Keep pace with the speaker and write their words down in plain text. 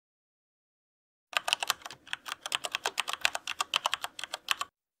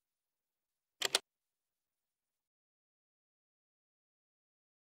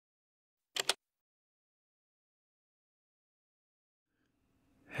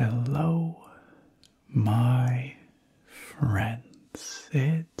Hello, my friends.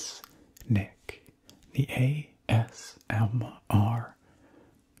 It's Nick, the ASMR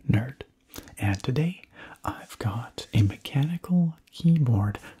nerd. And today I've got a mechanical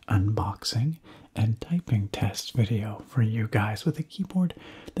keyboard unboxing and typing test video for you guys with a keyboard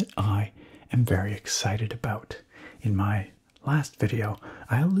that I am very excited about. In my last video,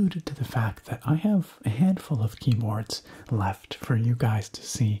 I alluded to the fact that I have a handful of keyboards left for you guys to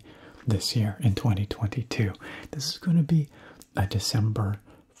see this year in 2022. This is going to be a December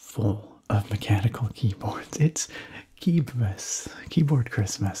full of mechanical keyboards. It's keyboard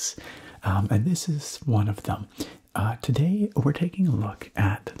Christmas, and this is one of them. Today we're taking a look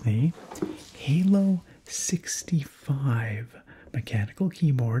at the Halo65 mechanical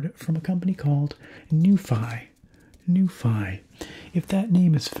keyboard from a company called NuPhy. NuPhy. If that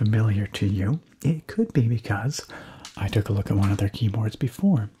name is familiar to you, it could be because I took a look at one of their keyboards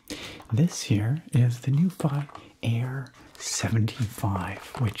before. This here is the NuPhy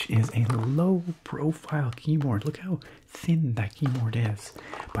Air75, which is a low-profile keyboard. Look how thin that keyboard is.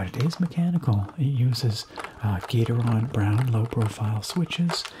 But it is mechanical. It uses Gateron brown low-profile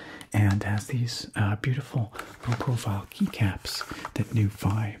switches and has these beautiful low-profile keycaps that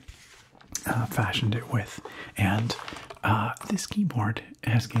NuPhy fashioned it with. And this keyboard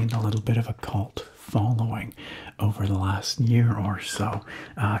has gained a little bit of a cult following over the last year or so.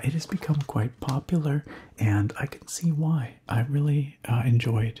 It has become quite popular, and I can see why. I really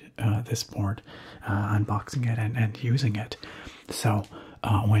enjoyed this board, unboxing it and using it. So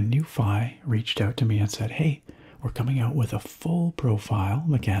when NuPhy reached out to me and said, hey, we're coming out with a full profile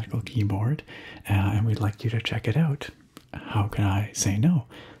mechanical keyboard and we'd like you to check it out, how can I say no?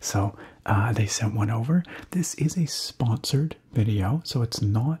 So they sent one over. This is a sponsored video, so it's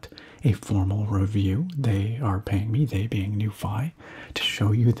not a formal review. They are paying me, they being NuPhy, to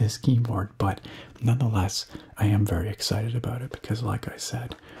show you this keyboard, but nonetheless, I am very excited about it because, like I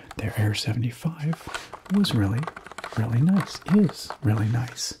said, their Air75 was really nice, is really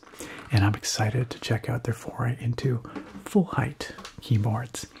nice. And I'm excited to check out their foray into full height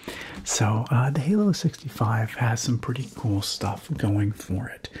keyboards. So the Halo65 has some pretty cool stuff going for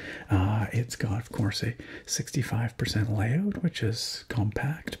it. It's got, of course, a 65% layout, which is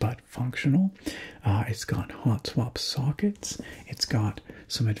compact but functional. It's got hot swap sockets. It's got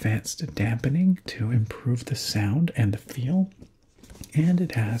some advanced dampening to improve the sound and the feel. And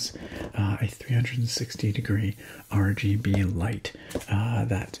it has a 360-degree RGB light.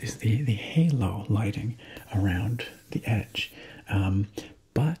 That is the halo lighting around the edge.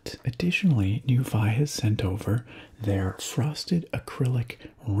 But additionally, NuPhy has sent over their frosted acrylic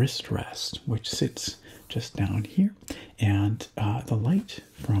wrist rest, which sits just down here. And the light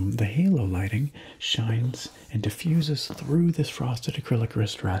from the halo lighting shines and diffuses through this frosted acrylic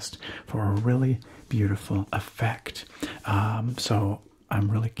wrist rest for a really beautiful effect. So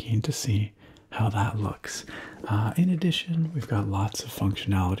I'm really keen to see how that looks. In addition, we've got lots of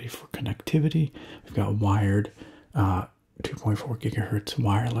functionality for connectivity. We've got wired 2.4 gigahertz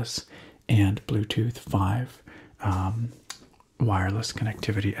wireless and Bluetooth 5 wireless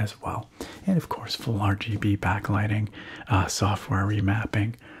connectivity as well. And of course, full RGB backlighting, software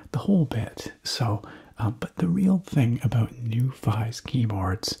remapping, the whole bit. So, but the real thing about NuPhy's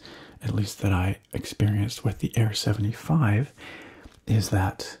keyboards, at least that I experienced with the Air75, is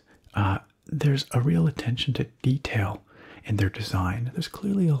that there's a real attention to detail in their design. There's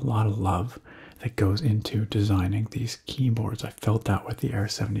clearly a lot of love that goes into designing these keyboards. I felt that with the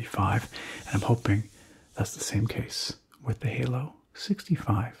Air75, and I'm hoping that's the same case with the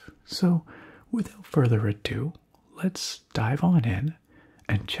Halo65. So without further ado, let's dive on in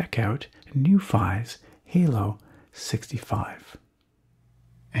and check out NuPhy's Halo65.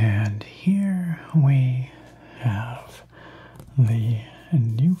 And here we have the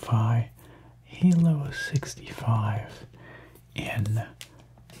NuPhy Halo65 in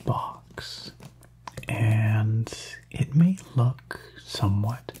box. And it may look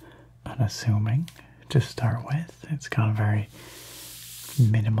somewhat unassuming to start with. It's got a very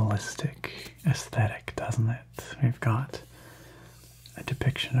minimalistic aesthetic, doesn't it? We've got a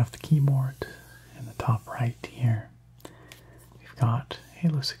depiction of the keyboard in the top right here. We've got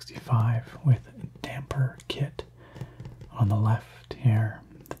Halo65 with damper kit on the left here.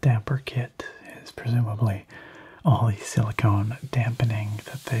 The damper kit is presumably all the silicone dampening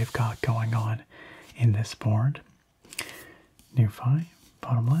that they've got going on in this board. NuPhy,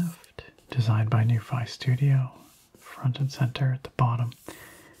 bottom left, designed by NuPhy Studio, front and center at the bottom.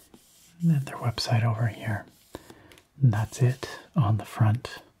 And then their website over here. And that's it on the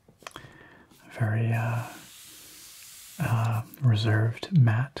front. Very reserved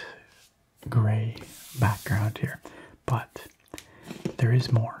matte gray background here, but there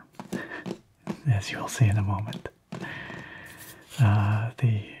is more, as you'll see in a moment.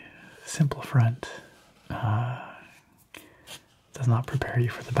 The simple front does not prepare you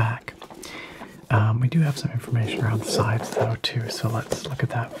for the back. We do have some information around the sides though too, so let's look at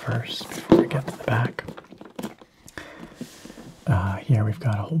that first before we get to the back. Here we've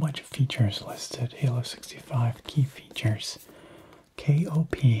got a whole bunch of features listed. Halo65 key features.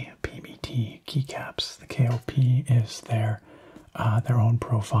 KOP PBT keycaps. The KOP is their own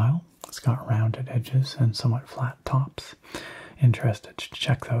profile. It's got rounded edges and somewhat flat tops. Interested to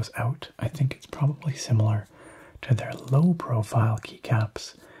check those out. I think it's probably similar to their low profile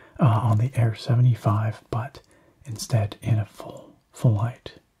keycaps on the Air 75, but instead in a full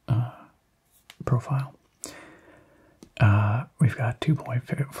height profile. We've got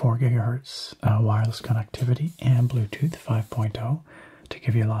 2.4 gigahertz wireless connectivity and Bluetooth 5.0 to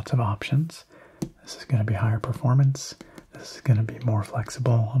give you lots of options. This is going to be higher performance. This is going to be more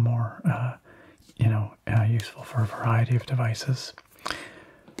flexible, more useful for a variety of devices.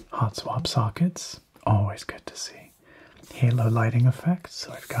 Hot swap sockets, always good to see. Halo lighting effects,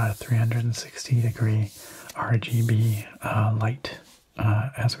 so I've got a 360-degree RGB light,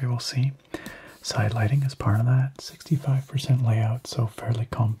 as we will see. Side lighting is part of that. 65% layout, so fairly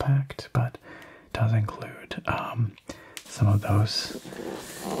compact, but does include some of those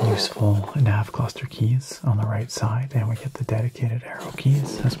useful nav cluster keys on the right side, and we get the dedicated arrow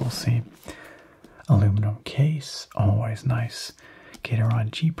keys, as we'll see. Aluminum case, always nice. Gateron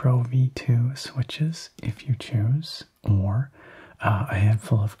G Pro V2 switches, if you choose, or a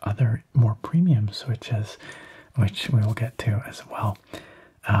handful of other more premium switches, which we will get to as well.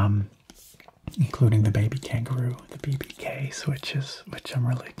 Including the Baby Kangaroo, the BBK switches, which I'm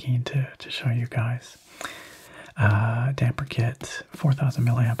really keen to show you guys. Damper kit, 4,000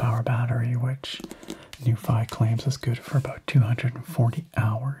 milliamp hour battery, which NuPhy claims is good for about 240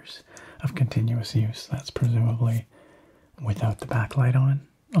 hours of continuous use. That's presumably without the backlight on,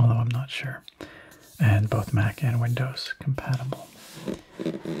 although I'm not sure. And both Mac and Windows compatible.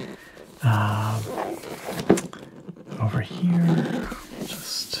 Over here,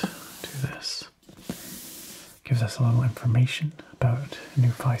 just do this. Gives us a little information about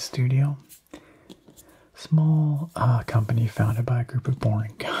NuPhy Studio. Small company founded by a group of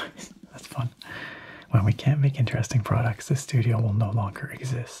boring guys. That's fun. When we can't make interesting products, the studio will no longer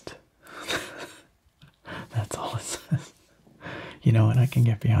exist. That's all it says. You know, and I can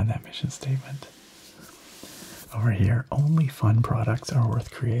get behind that mission statement. Over here, only fun products are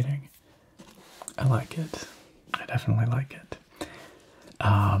worth creating. I like it. I definitely like it.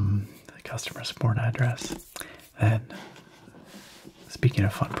 The customer support address. Then, speaking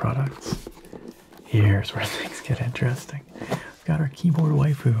of fun products, here's where things get interesting. We've got our keyboard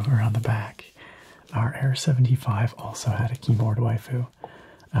waifu around the back. Our Air 75 also had a keyboard waifu.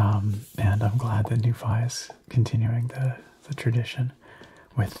 And I'm glad that NuPhy is continuing the tradition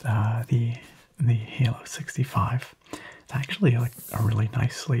with the Halo65. It's actually like a really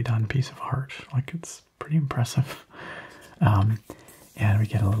nicely done piece of art. Like, it's pretty impressive. And we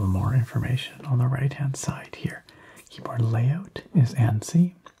get a little more information on the right hand side here. Keyboard layout is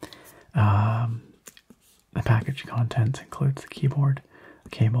ANSI. The package contents includes the keyboard, a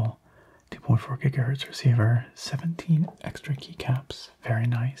cable, 2.4 gigahertz receiver, 17 extra keycaps, very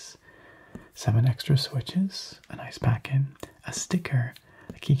nice, 7 extra switches, a nice back-in, a sticker,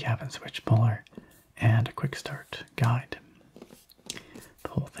 a keycap and switch puller, and a quick start guide. The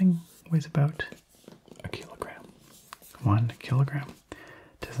whole thing weighs about a kilogram. 1 kilogram.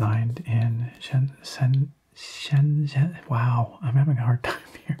 Designed in Shenzhen. Wow, I'm having a hard time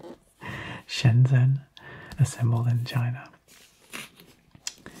here. Shenzhen, assembled in China.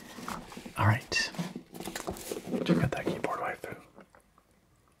 All right, check out that keyboard waifu.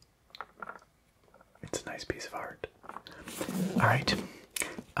 It's a nice piece of art. All right,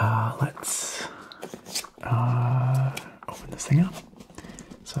 let's open this thing up.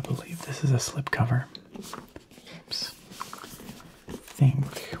 So I believe this is a slipcover. Oops. I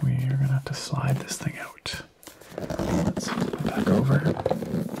think we are gonna have to slide this thing out. Let's flip it back over.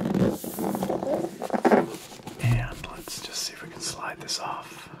 And let's just see if we can slide this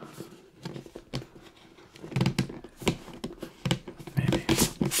off. Maybe.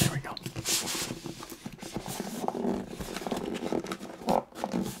 There we go.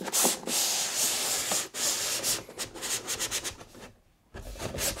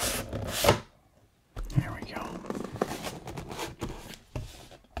 There we go.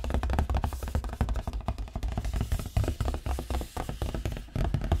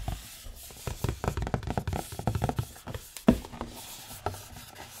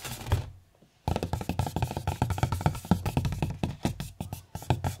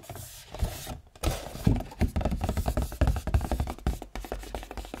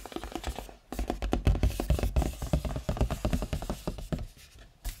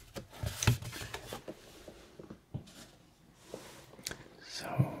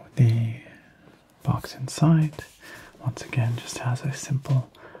 box inside. Once again, just has a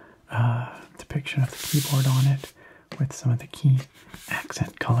simple depiction of the keyboard on it with some of the key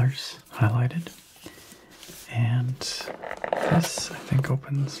accent colors highlighted. And this, I think,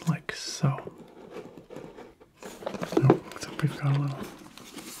 opens like so. Oh, looks like we've got a little...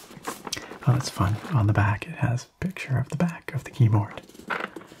 Oh, that's fun. On the back, it has a picture of the back of the keyboard.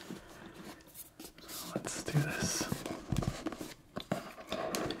 Let's do this.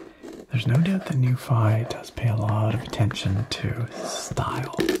 There's no doubt that NuPhy does pay a lot of attention to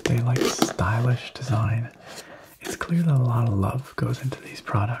style. They like stylish design. It's clear that a lot of love goes into these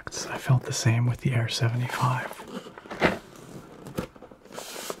products. I felt the same with the Air 75.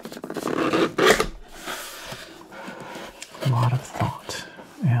 A lot of thought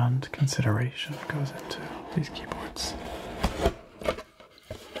and consideration goes into these keyboards.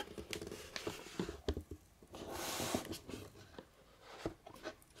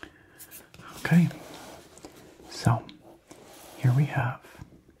 Okay, so here we have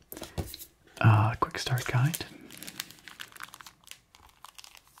a quick start guide.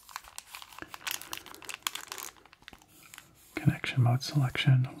 Connection mode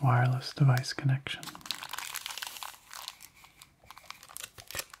selection, wireless device connection.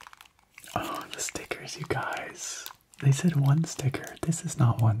 Oh, the stickers, you guys. They said one sticker. This is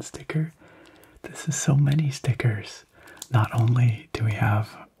not one sticker. This is so many stickers. Not only do we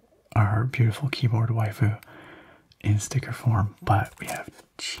have our beautiful keyboard waifu in sticker form, but we have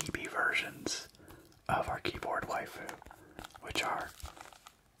chibi versions of our keyboard waifu, which are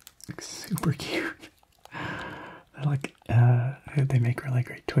super cute. They're like, they make really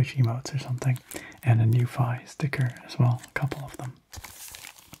great Twitch emotes or something, and a NuPhy sticker as well, a couple of them.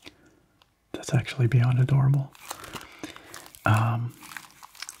 That's actually beyond adorable.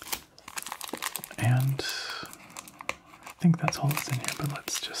 And I think that's all that's in here, but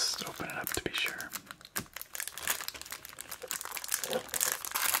let's just open it up to be sure.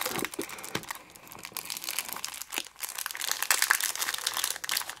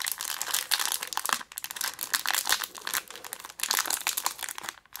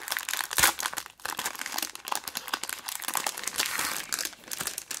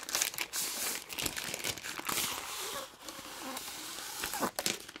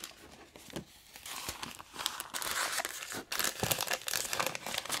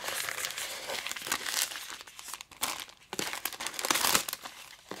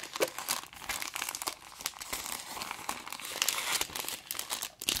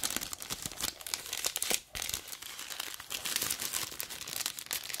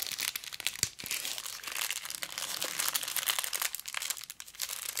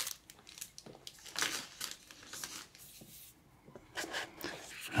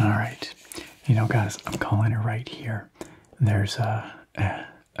 Alright, you know guys, I'm calling it right here. There's a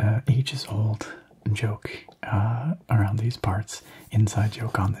ages-old joke around these parts, inside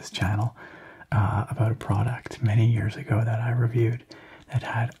joke on this channel, about a product many years ago that I reviewed that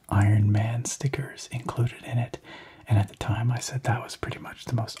had Iron Man stickers included in it. And at the time I said that was pretty much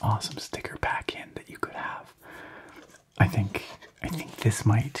the most awesome sticker pack-in that you could have. I think this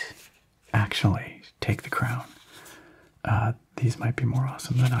might actually take the crown. These might be more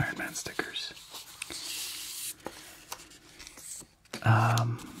awesome than Iron Man stickers.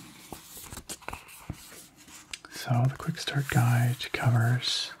 So the quick start guide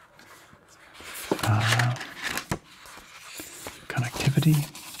covers connectivity,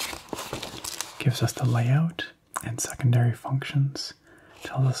 gives us the layout and secondary functions,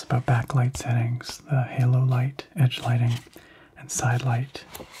 tells us about backlight settings, the halo light, edge lighting, and side light,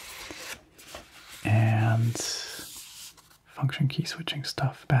 and function key switching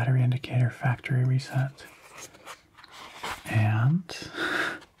stuff, battery indicator, factory reset, and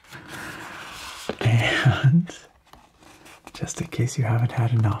just in case you haven't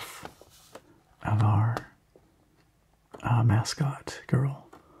had enough of our mascot girl,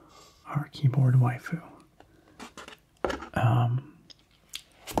 our keyboard waifu,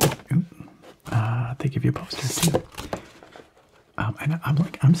 they give you a poster too. And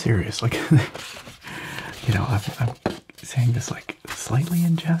I'm serious, like, you know, I'm saying this like slightly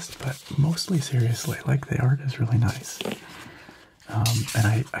in jest, but mostly seriously. Like, the art is really nice. And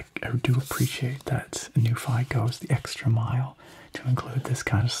I do appreciate that NuPhy goes the extra mile to include this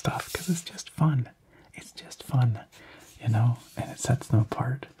kind of stuff, because it's just fun. It's just fun, you know, and it sets them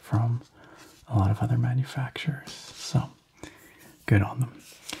apart from a lot of other manufacturers. So, good on them.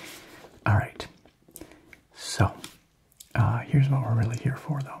 All right. So, here's what we're really here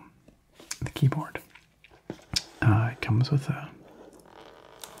for, though. The keyboard. It comes with a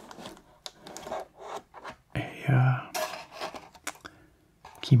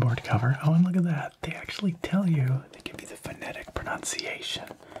keyboard cover. Oh, and look at that. They actually tell you, they give you the phonetic pronunciation.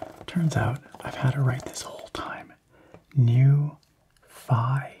 Turns out I've had it right this whole time. NuPhy.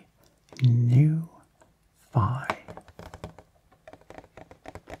 NuPhy.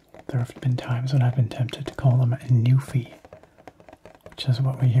 There have been times when I've been tempted to call them NuPhy, which is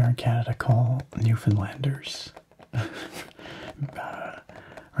what we here in Canada call Newfoundlanders.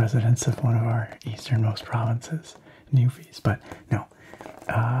 Residents of one of our easternmost provinces. NuPhys, but no.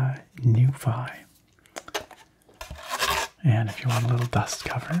 NuPhy. And if you want a little dust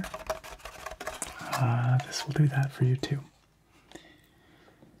cover, this will do that for you too.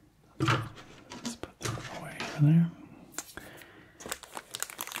 Let's put them away from there.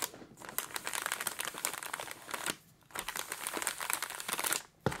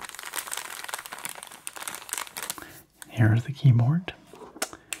 Here's the keyboard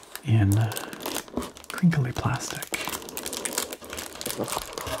in crinkly plastic.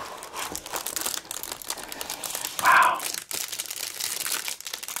 Wow.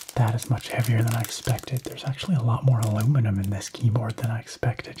 That is much heavier than I expected. There's actually a lot more aluminum in this keyboard than I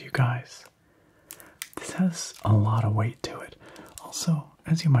expected, you guys. This has a lot of weight to it. Also,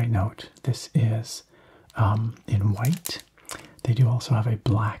 as you might note, this is in white. They do also have a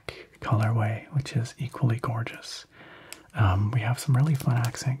black colorway, which is equally gorgeous. We have some really fun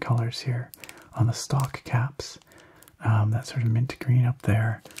accent colors here on the stock caps. That sort of mint green up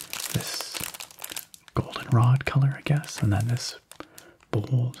there, this goldenrod color, I guess, and then this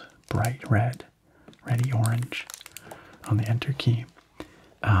bold, bright red, reddy orange on the enter key.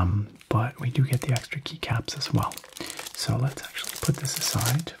 But we do get the extra keycaps as well. So let's actually put this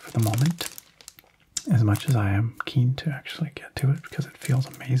aside for the moment, as much as I am keen to actually get to it because it feels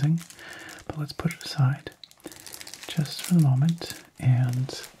amazing. But let's put it aside just for the moment,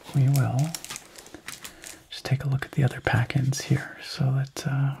 and we will just take a look at the other pack-ins here so that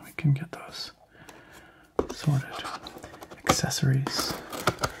we can get those sorted. Accessories.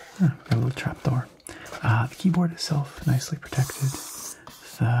 Got a little trapdoor. The keyboard itself nicely protected.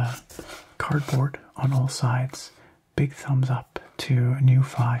 The cardboard on all sides. Big thumbs up to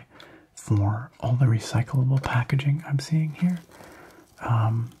NuPhy for all the recyclable packaging I'm seeing here.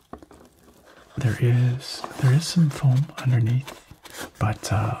 There is some foam underneath,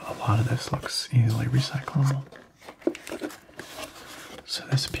 but a lot of this looks easily recyclable. So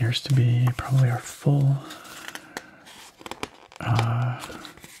this appears to be probably our full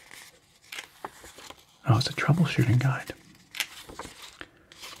it's a troubleshooting guide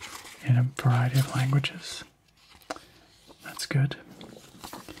in a variety of languages. That's good.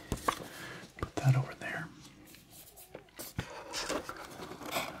 Put that over there.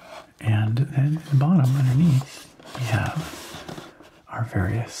 And then at the bottom, underneath, we have our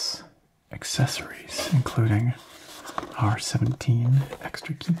various accessories, including our 17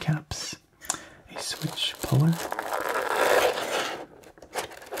 extra keycaps, a switch puller,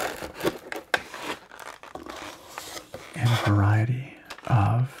 and a variety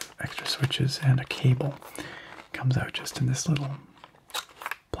of extra switches and a cable. Comes out just in this little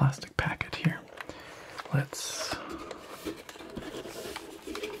plastic packet here. Let's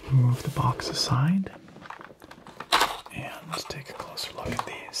move the box aside and let's take a closer look at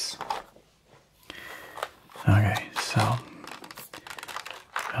these. Okay, so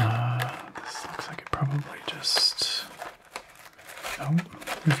this looks like it probably just, oh,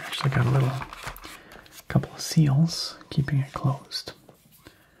 we've actually got a couple of seals keeping it closed.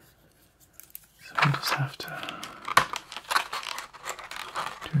 So we just have to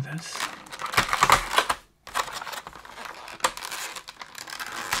do this.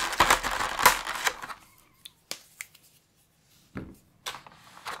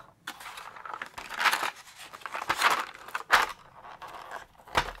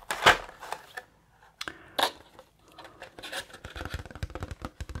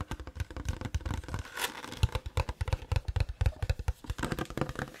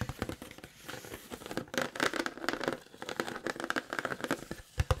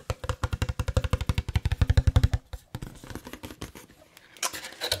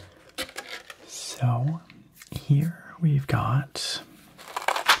 So here we've got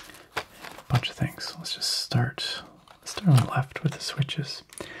a bunch of things. Let's just start on the left with the switches.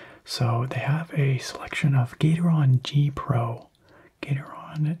 So they have a selection of Gateron G Pro,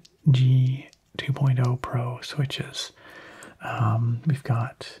 Gateron G 2.0 Pro switches. We've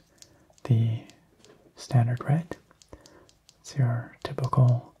got the standard red. It's your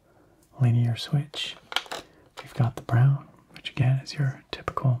typical linear switch. We've got the brown, which again is your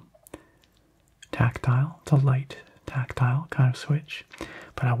typical tactile. It's a light tactile kind of switch,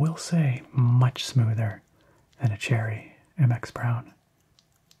 but I will say much smoother than a Cherry MX Brown.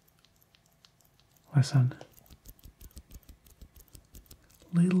 Listen.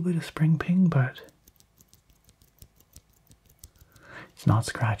 Little bit of spring ping, but it's not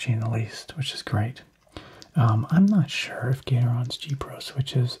scratchy in the least, which is great. I'm not sure if Gateron's G Pro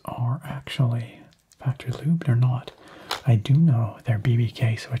switches are actually factory lubed or not. I do know their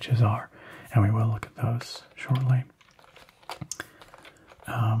BBK switches are, and we will look at those shortly.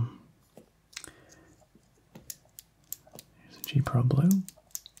 Here's a G Pro Blue.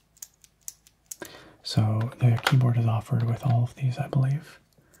 So the keyboard is offered with all of these, I believe.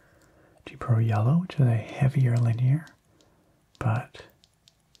 G Pro Yellow, which is a heavier linear, but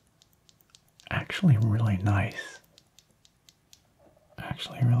actually really nice.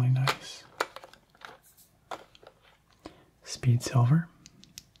 Actually really nice. Speed Silver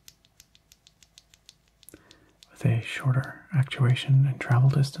with a shorter actuation and travel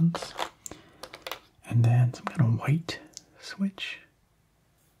distance. And then some kind of white switch,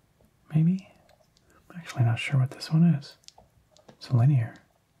 maybe? I'm actually not sure what this one is. It's a linear.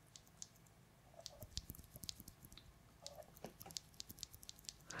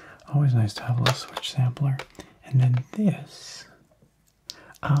 Always nice to have a little switch sampler. And then this.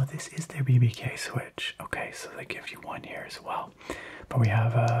 Oh, this is their BBK switch. Okay, so they give you one here as well. But we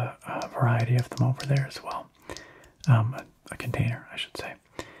have a variety of them over there as well. A container, I should say.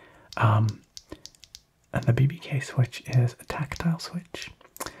 And the BBK switch is a tactile switch.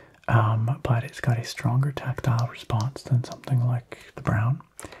 But it's got a stronger tactile response than something like the brown.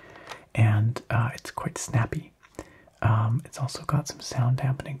 And it's quite snappy. It's also got some sound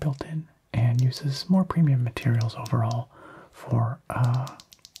dampening built in and uses more premium materials overall for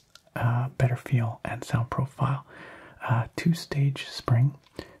better feel and sound profile. Two-stage spring,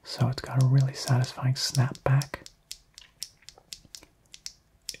 so it's got a really satisfying snapback.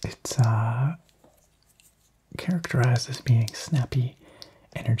 It's characterized as being snappy,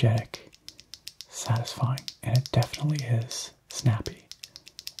 energetic, satisfying, and it definitely is snappy.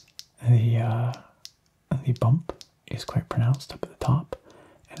 The bump is quite pronounced up at the top,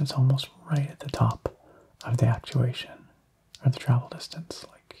 and it's almost right at the top of the actuation, or the travel distance,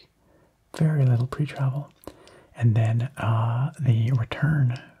 like very little pre-travel. And then the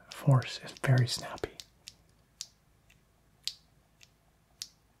return force is very snappy.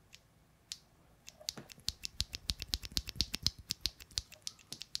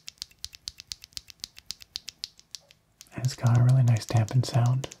 And it's got a really nice dampened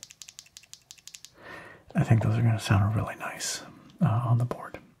sound. I think those are going to sound really nice on the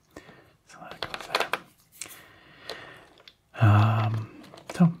board. So that goes there.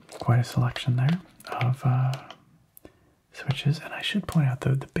 So quite a selection there of switches, and I should point out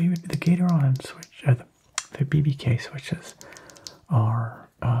the Gateron switch, or the BBK switches, are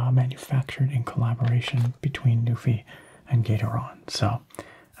manufactured in collaboration between NuPhy and Gateron. So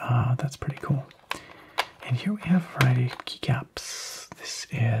that's pretty cool. And here we have a variety of keycaps. This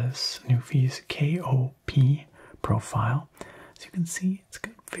is NuPhy's KOP profile. As you can see, it's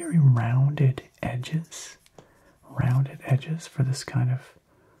got very rounded edges. Rounded edges for this kind of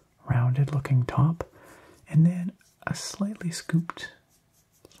rounded looking top. And then a slightly scooped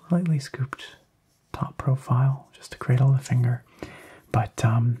top profile, just to cradle the finger. But,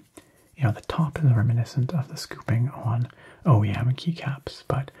 you know, the top is reminiscent of the scooping on OEM keycaps,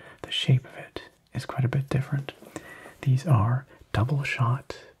 but the shape of it is quite a bit different. These are double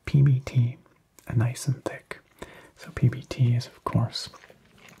shot PBT, and nice and thick. So PBT is, of course,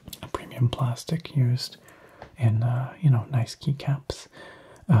 a premium plastic used in, you know, nice keycaps.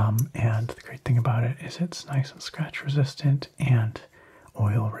 And the great thing about it is it's nice and scratch resistant and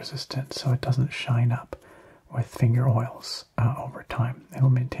oil resistant, so it doesn't shine up with finger oils over time. It'll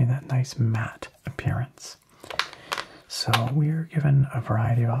maintain that nice matte appearance. So we're given a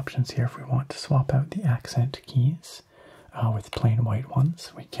variety of options here. If we want to swap out the accent keys with plain white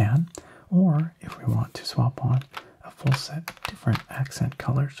ones, we can. Or if we want to swap on a full set of different accent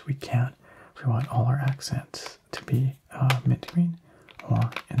colors, we can. If we want all our accents to be mint green or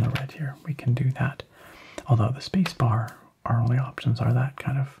in the red here, we can do that. Although the space bar, our only options are that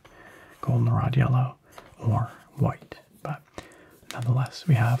kind of goldenrod yellow or white. But nonetheless,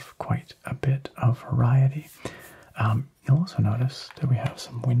 we have quite a bit of variety. You'll also notice that we have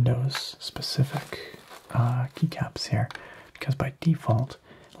some Windows-specific keycaps here, because by default,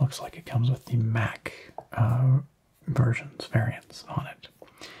 it looks like it comes with the Mac variants on it.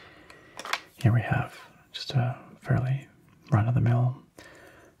 Here we have just a fairly run-of-the-mill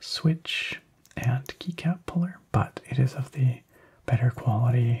switch and keycap puller, but it is of the better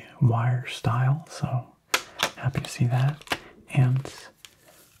quality wire style, so happy to see that. And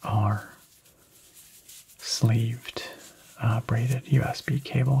our sleeved braided USB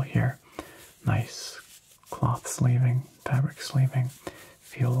cable here, nice cloth sleeving, fabric sleeving.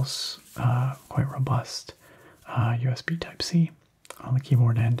 Feels quite robust. USB Type-C on the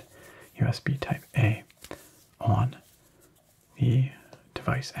keyboard end, USB Type-A on the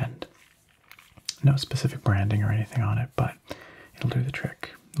device end. No specific branding or anything on it, but it'll do the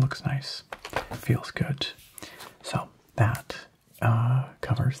trick. It looks nice. Feels good. So that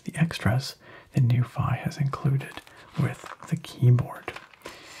covers the extras that NuPhy has included with the keyboard.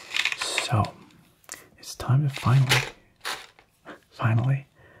 So it's time to finally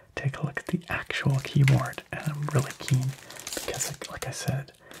take a look at the actual keyboard, and I'm really keen because, like I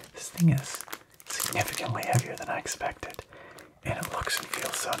said, this thing is significantly heavier than I expected, and it looks and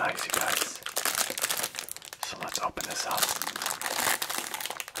feels so nice, you guys. So let's open this up.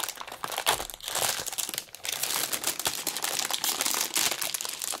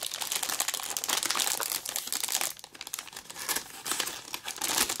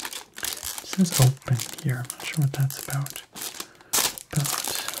 It says open here. I'm not sure what that's about, but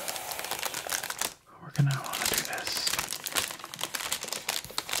we're gonna want to do this.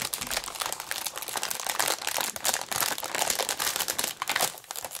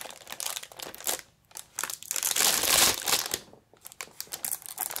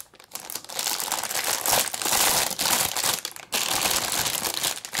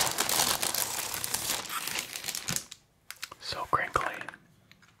 So crinkly.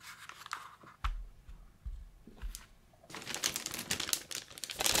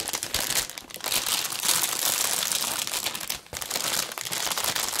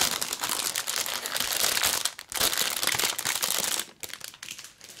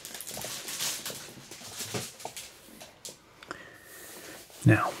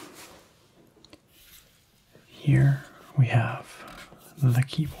 Now, here we have the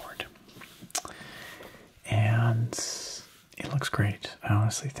keyboard, and it looks great. I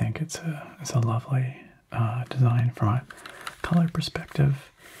honestly think it's a lovely design from a color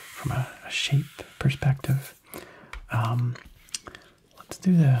perspective, from a shape perspective.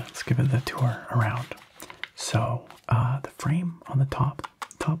 Let's give it the tour around. So the frame on the top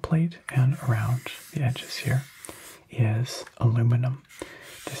plate and around the edges here is aluminum.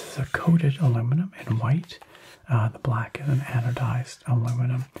 This is a coated aluminum in white. The black is an anodized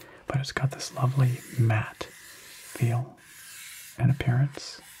aluminum, but it's got this lovely matte feel and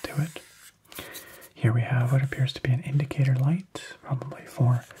appearance to it. Here we have what appears to be an indicator light, probably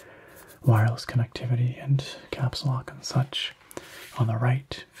for wireless connectivity and caps lock and such. On the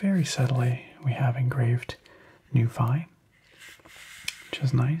right, very subtly, we have engraved NuPhy, which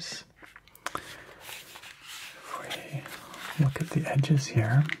is nice. Look at the edges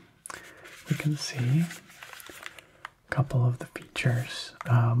here, we can see a couple of the features.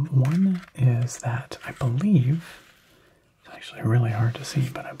 One is that I believe, it's actually really hard to see,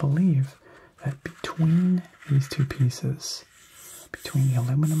 but I believe that between these two pieces, between the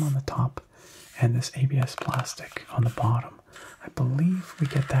aluminum on the top and this ABS plastic on the bottom, I believe we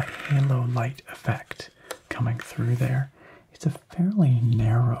get that halo light effect coming through there. It's a fairly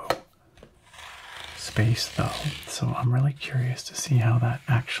narrow space though, so I'm really curious to see how that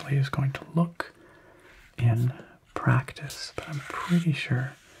actually is going to look in practice, but I'm pretty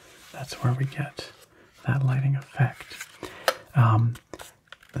sure that's where we get that lighting effect.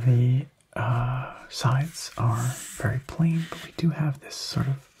 The sides are very plain, but we do have this sort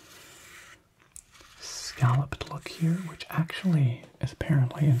of scalloped look here, which actually is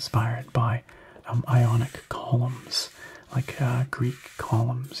apparently inspired by Ionic columns, like Greek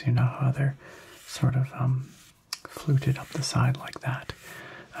columns. You know how they're sort of fluted up the side like that.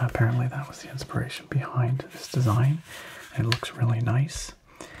 Apparently that was the inspiration behind this design, and it looks really nice.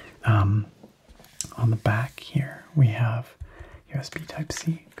 On the back here we have USB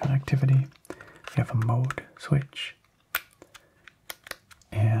Type-C connectivity, we have a mode switch,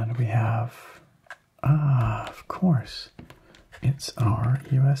 and we have, of course, it's our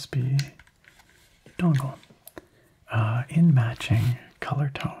USB dongle in matching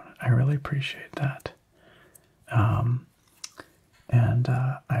color tone. I really appreciate that. And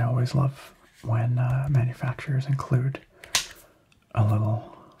I always love when manufacturers include a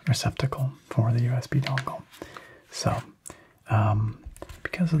little receptacle for the USB dongle. So,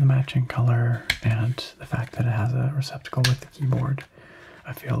 because of the matching color and the fact that it has a receptacle with the keyboard,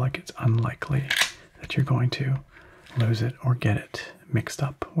 I feel like it's unlikely that you're going to lose it or get it mixed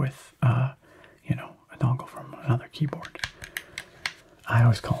up with, you know, a dongle from another keyboard. I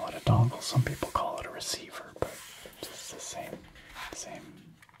always call it a dongle. Some people call it a receiver, but it's the same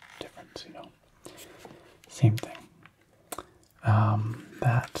difference, you know. Same thing.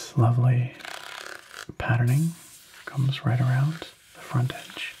 That lovely patterning comes right around the front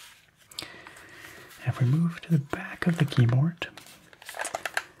edge. If we move to the back of the keyboard,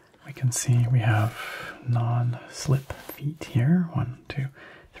 we can see we have non-slip feet here. 1, 2,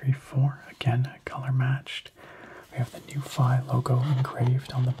 3, 4. Again, color matched. We have the NuPhy logo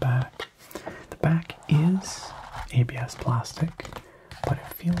engraved on the back. The back is ABS plastic, but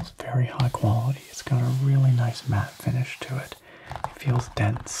it feels very high quality. It's got a really nice matte finish to it. It feels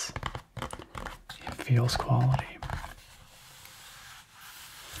dense. It feels quality.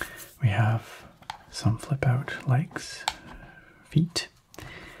 We have some flip out legs, feet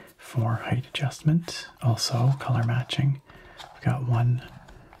for height adjustment, also color matching. We've got 1,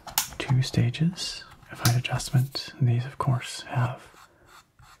 2 stages of height adjustment. And these of course have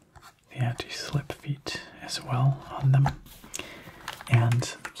the anti-slip feet as well on them. And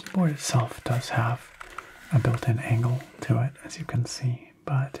the keyboard itself does have a built-in angle to it, as you can see,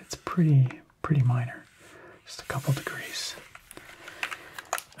 but it's pretty minor, just a couple degrees.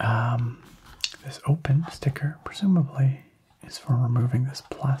 This open sticker presumably is for removing this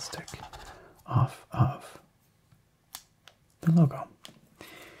plastic off of the logo,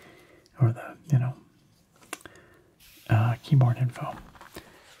 or the, keyboard info.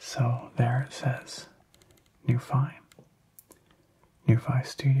 So there it says NuPhy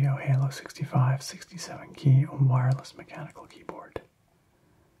Studio Halo65 67 key wireless mechanical keyboard.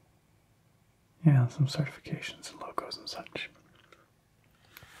 Yeah, some certifications and logos and such.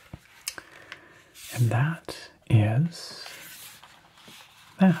 And that is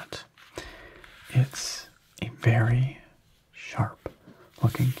that. It's a very sharp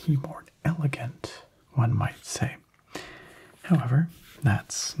looking keyboard. Elegant, one might say. However,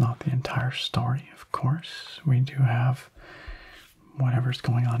 that's not the entire story, of course. We do have whatever's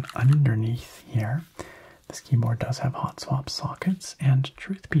going on underneath here. This keyboard does have hot swap sockets, and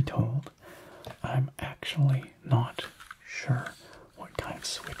truth be told, I'm actually not sure what kind of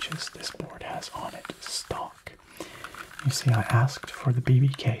switches this board has on it stock. You see, I asked for the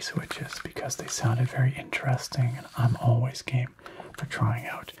BBK switches because they sounded very interesting, and I'm always game for trying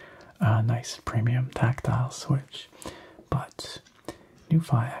out a nice premium tactile switch. But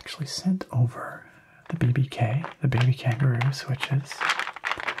NuPhy actually sent over the BBK, the Baby Kangaroo switches,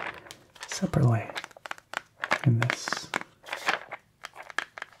 separately in this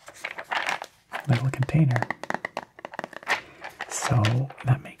little container. So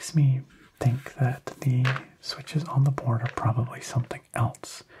that makes me think that the switches on the board are probably something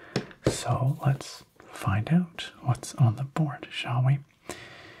else. So let's find out what's on the board, shall we?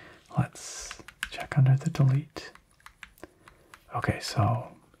 Let's check under the delete. Okay, so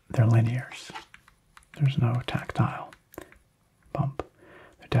they're linears. There's no tactile bump.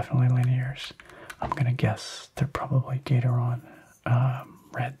 They're definitely linears. I'm gonna guess they're probably Gateron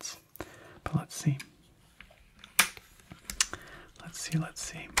Reds, but let's see. Let's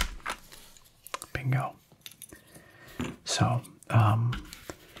see. Bingo. So,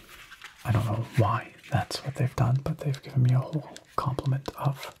 I don't know why that's what they've done, but they've given me a whole complement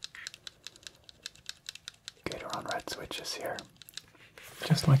of Gateron Red switches here.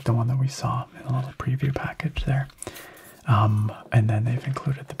 Just like the one that we saw in a little preview package there. And then they've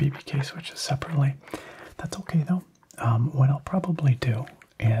included the BBK switches separately. That's okay though. What I'll probably do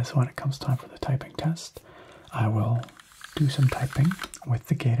is when it comes time for the typing test, I will do some typing with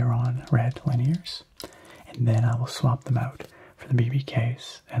the Gateron Red linears, and then I will swap them out for the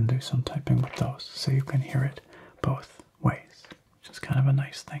BBKs and do some typing with those so you can hear it both ways, which is kind of a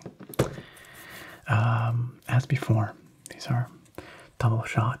nice thing. As before, these are double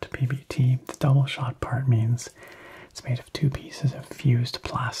shot PBT. The double shot part means it's made of 2 pieces of fused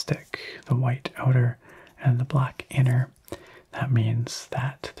plastic, the white outer and the black inner. That means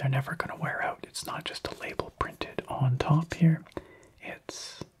that they're never going to wear out. It's not just a label printed on top here.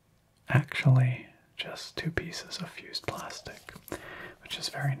 It's actually just 2 pieces of fused plastic, which is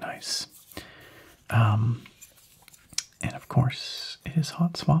very nice. And of course, it is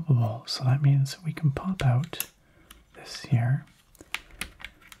hot swappable, so that means we can pop out this here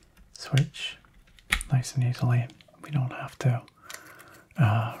switch nice and easily. We don't have to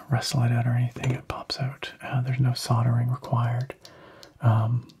wrestle it out or anything. It pops out. There's no soldering required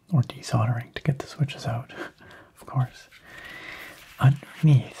or desoldering to get the switches out, of course.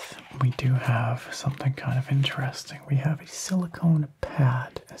 Underneath, we do have something kind of interesting. We have a silicone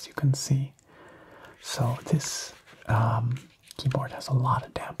pad, as you can see. So this keyboard has a lot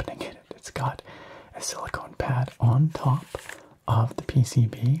of dampening in it. It's got a silicone pad on top of the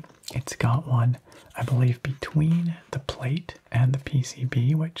PCB. It's got one, I believe, between the plate and the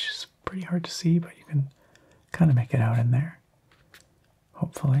PCB, which is pretty hard to see, but you can kind of make it out in there,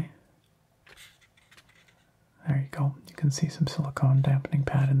 hopefully. There you go. You can see some silicone dampening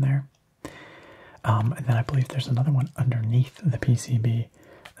pad in there. And then I believe there's another one underneath the PCB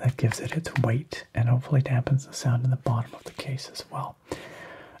that gives it its weight and hopefully dampens the sound in the bottom of the case as well.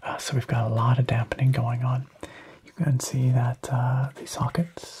 So we've got a lot of dampening going on. You can see that the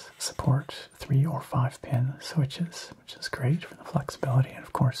sockets support 3 or 5 pin switches, which is great for the flexibility. And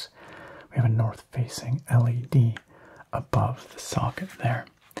of course, we have a north-facing LED above the socket there.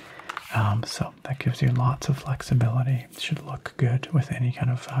 So that gives you lots of flexibility. It should look good with any kind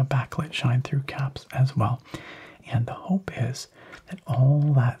of backlit shine-through caps as well. And the hope is that all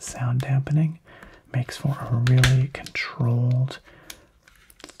that sound dampening makes for a really controlled,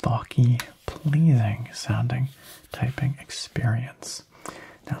 thocky, pleasing sounding typing experience.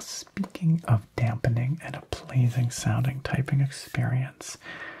 Now, speaking of dampening and a pleasing sounding typing experience,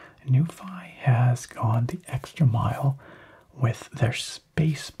 NuPhy has gone the extra mile with their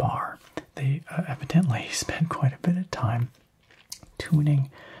space bar. They evidently spent quite a bit of time tuning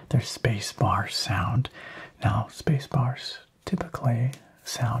their space bar sound. Now, space bars typically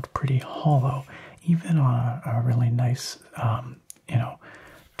sound pretty hollow, even on a really nice,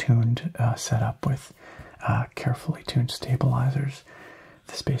 tuned setup with carefully tuned stabilizers.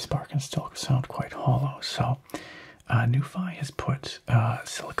 The space bar can still sound quite hollow. So NuPhy has put a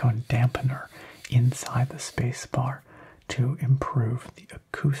silicone dampener inside the space bar to improve the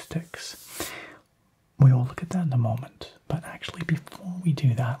acoustics. We will look at that in a moment, but actually before we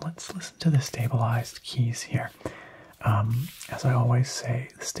do that, let's listen to the stabilized keys here. As I always say,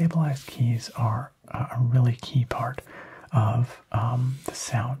 the stabilized keys are a really key part of the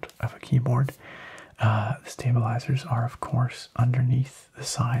sound of a keyboard. The stabilizers are, of course, underneath the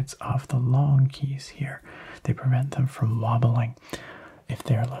sides of the long keys here. They prevent them from wobbling. If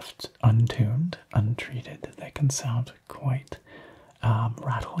they're left untuned, untreated, they can sound quite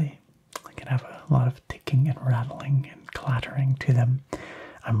rattly. They can have a lot of ticking and rattling and clattering to them.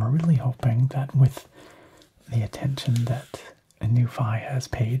 I'm really hoping that with the attention that NuPhy has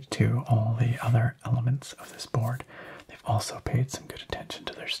paid to all the other elements of this board, they've also paid some good attention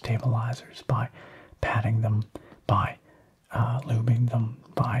to their stabilizers by padding them, by lubing them,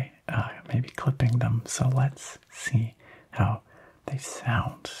 by maybe clipping them. So let's see how they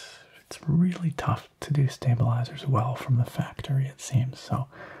sound. It's really tough to do stabilizers well from the factory, it seems. So,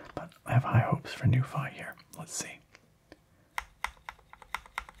 but I have high hopes for NuPhy here. Let's see.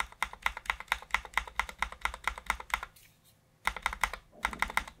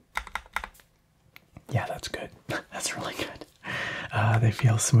 Yeah, that's good. That's really good. They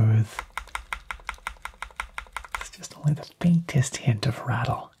feel smooth. It's just only the faintest hint of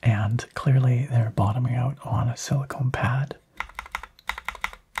rattle, and clearly they're bottoming out on a silicone pad.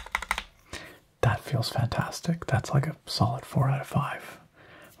 That feels fantastic. That's like a solid 4 out of 5.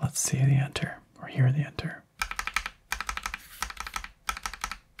 Let's see the enter, or hear the enter.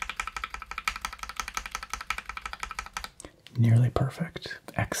 Nearly perfect.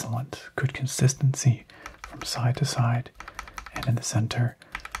 Excellent. Good consistency from side to side. And in the center,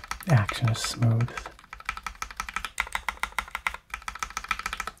 the action is smooth.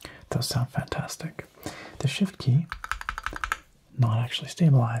 Those sound fantastic. The shift key, not actually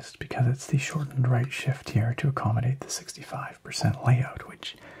stabilized because it's the shortened right shift here to accommodate the 65% layout,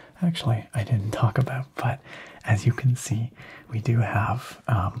 which actually I didn't talk about, but as you can see, we do have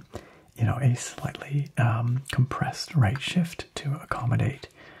a slightly compressed right shift to accommodate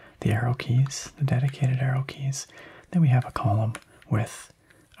the arrow keys, the dedicated arrow keys. Then we have a column with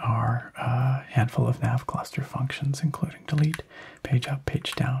our handful of nav cluster functions, including delete, page up,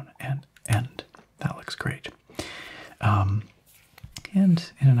 page down, and end. That looks great. And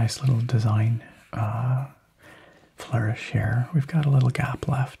in a nice little design flourish here, we've got a little gap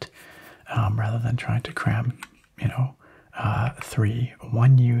left. Rather than trying to cram, 3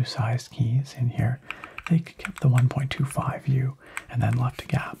 1U sized keys in here, they kept the 1.25U and then left a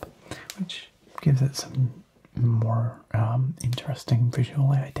gap, which gives it some more interesting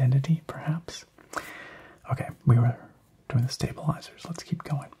visual identity, perhaps. Okay, we were doing the stabilizers. Let's keep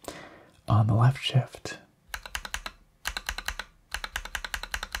going. On the left shift.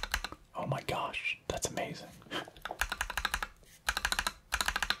 Oh my gosh, that's amazing.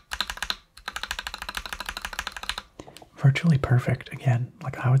 Virtually perfect. Again,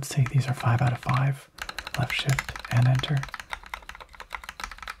 like I would say these are 5 out of 5. Left shift and enter.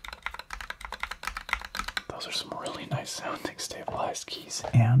 Those are some really nice sounding stabilized keys.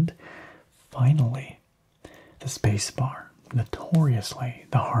 And finally, the space bar. Notoriously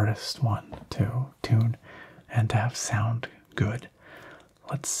the hardest one to tune and to have sound good.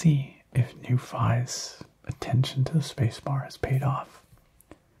 Let's see if NuPhy's attention to the space bar has paid off.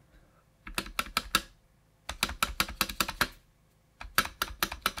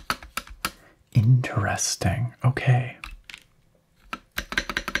 Interesting. Okay.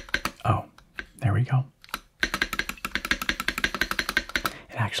 Oh, there we go.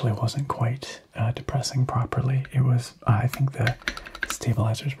 It actually wasn't quite depressing properly. It was, I think the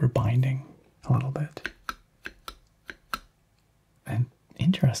stabilizers were binding a little bit. And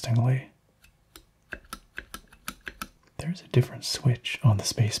interestingly, there's a different switch on the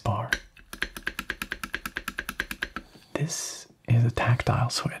space bar. This is a tactile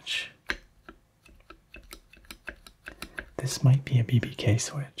switch. This might be a BBK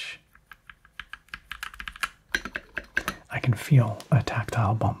switch. I can feel a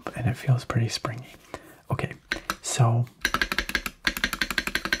tactile bump and it feels pretty springy. Okay, so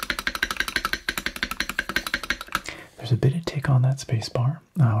there's a bit of tick on that space bar.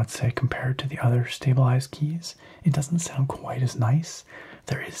 I would say compared to the other stabilized keys, it doesn't sound quite as nice.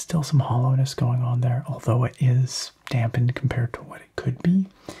 There is still some hollowness going on there, although it is dampened compared to what it could be.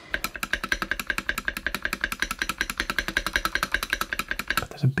 But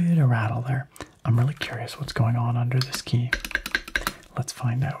there's a bit of rattle there. I'm really curious what's going on under this key. Let's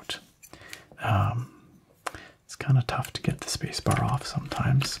find out. It's kind of tough to get the space bar off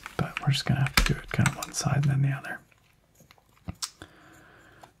sometimes, but we're just going to have to do it kind of one side and then the other.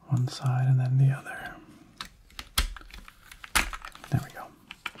 One side and then the other. There we go.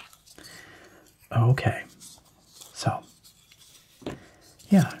 Okay, so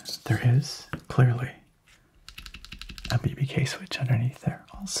yeah, there is clearly a BBK switch underneath there.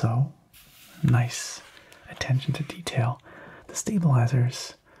 Also, nice attention to detail. The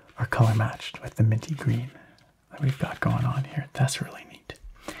stabilizers are color matched with the minty green that we've got going on here. That's really neat.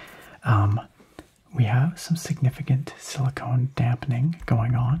 We have some significant silicone dampening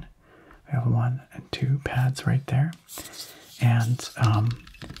going on. We have 1 and 2 pads right there. And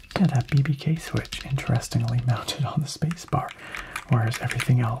yeah, that BBK switch interestingly mounted on the space bar, whereas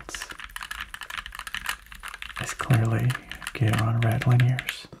everything else is clearly Gateron Red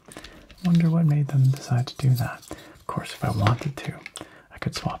linears. Wonder what made them decide to do that. Of course, if I wanted to, I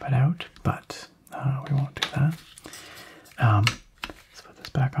could swap it out, but we won't do that. Let's put this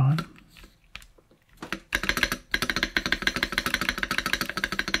back on.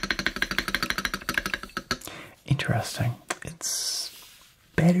 Interesting. It's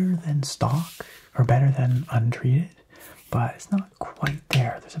better than stock, or better than untreated, but it's not quite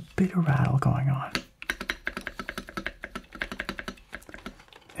there. There's a bit of rattle going on.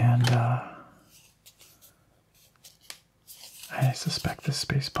 And I suspect this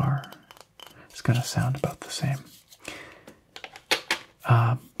space bar is going to sound about the same.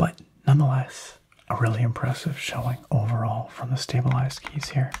 But nonetheless, a really impressive showing overall from the stabilized keys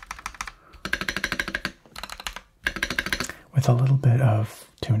here. With a little bit of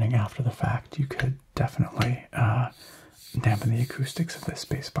tuning after the fact, you could definitely dampen the acoustics of this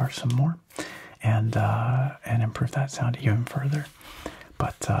space bar some more and improve that sound even further.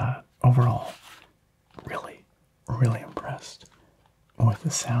 But overall, really, really impressed with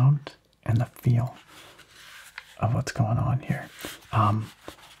the sound and the feel of what's going on here.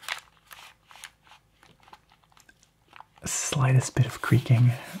 Slightest bit of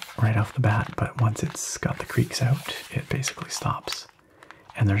creaking right off the bat, but once it's got the creaks out, it basically stops.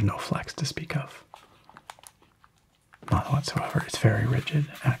 And there's no flex to speak of. Not whatsoever. It's very rigid,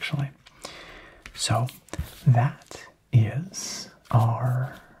 actually. So that is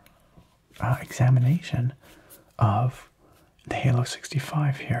our examination of the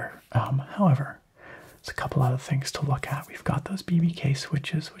Halo65 here. However, there's a couple other things to look at. We've got those BBK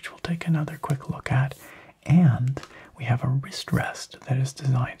switches, which we'll take another quick look at, and we have a wrist rest that is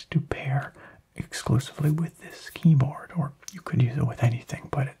designed to pair exclusively with this keyboard, or you could use it with anything,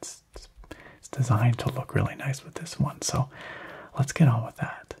 but it's designed to look really nice with this one. So let's get on with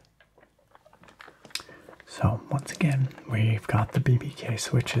that. So once again, we've got the BBK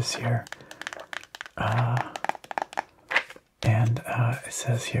switches here. It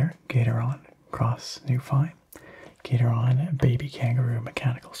says here, Gateron Cross NuPhy, Gateron Baby Kangaroo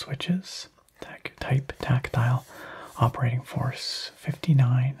mechanical switches, type tactile, operating force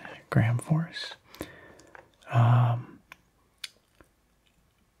 59 gram force.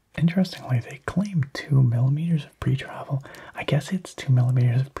 Interestingly, they claim 2 millimeters of pre-travel. I guess it's 2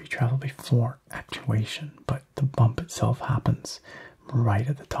 millimeters of pre-travel before actuation, but the bump itself happens right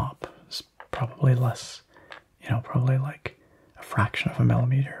at the top. It's probably less, probably like a fraction of a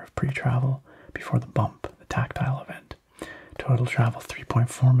millimeter of pre-travel before the bump, the tactile event. Total travel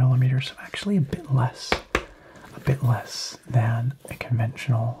 3.4 millimeters, actually a bit less than a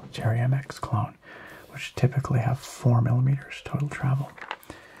conventional Cherry MX clone, which typically have 4 millimeters total travel.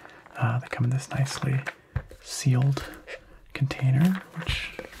 They come in this nicely sealed container,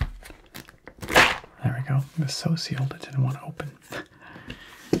 which go. It was so sealed it didn't want to open.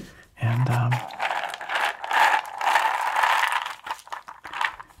 And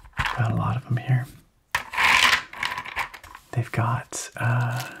got a lot of them here. They've got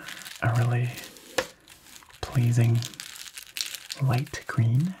a really pleasing light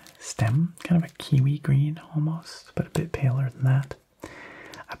green stem, kind of a kiwi green almost, but a bit paler than that.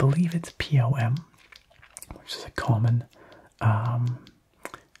 I believe it's POM, which is a common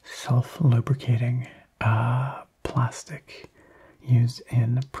self-lubricating plastic used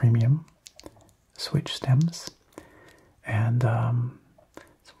in premium switch stems, and some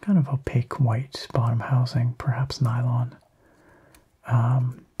kind of opaque white bottom housing, perhaps nylon,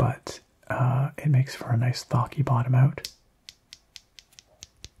 but it makes for a nice Thocky bottom out.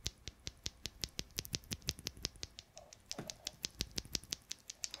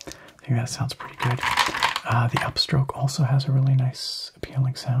 I think that sounds pretty good. The upstroke also has a really nice,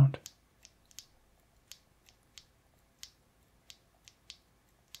 appealing sound.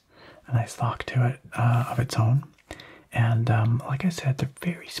 A nice lock to it of its own. And like I said, they're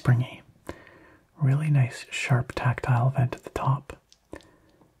very springy. Really nice, sharp, tactile vent at the top.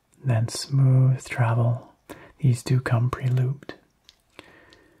 Then smooth travel. These do come pre-lubed.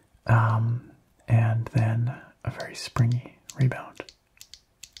 And then a very springy rebound.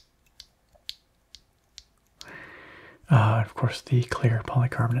 Of course, the clear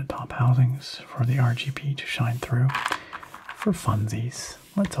polycarbonate top housings for the RGB to shine through. For funsies,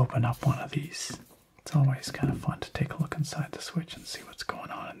 let's open up one of these. It's always kind of fun to take a look inside the switch and see what's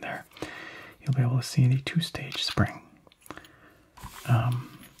going on in there. You'll be able to see the two-stage spring.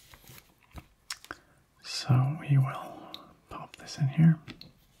 So we will pop this in here.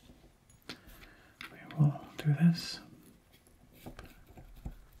 We will do this.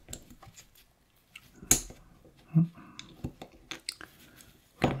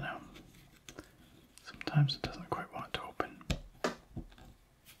 Sometimes it doesn't quite want to open.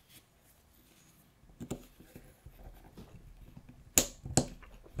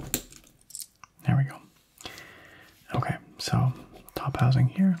 There we go. Okay, so top housing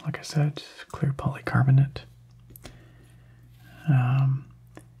here, like I said, clear polycarbonate.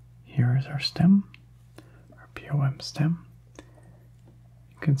 Here is our stem, our POM stem.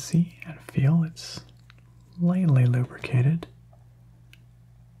 You can see and feel it's lightly lubricated,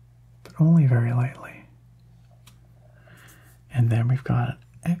 but only very lightly. And then we've got an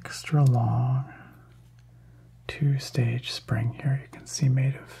extra long two-stage spring here. You can see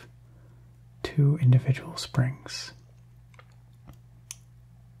made of two individual springs.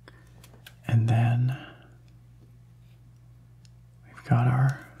 And then we've got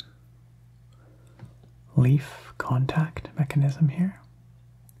our leaf contact mechanism here.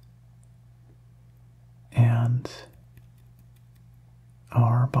 And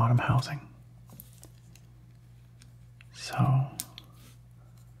our bottom housing. So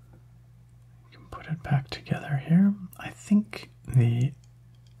you can put it back together here. I think the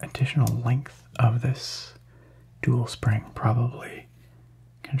additional length of this dual spring probably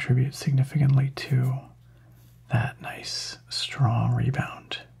contributes significantly to that nice strong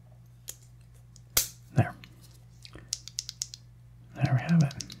rebound. There. There we have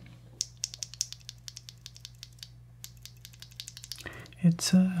it.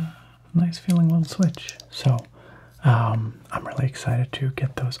 It's a nice feeling little switch. So I'm really excited to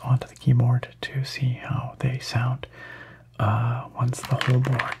get those onto the keyboard to see how they sound once the whole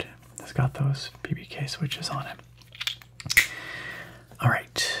board has got those BBK switches on it.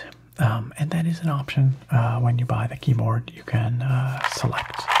 Alright, and that is an option. When you buy the keyboard, you can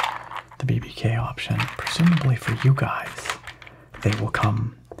select the BBK option. Presumably for you guys, they will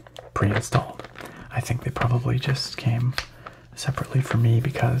come pre-installed. I think they probably just came separately for me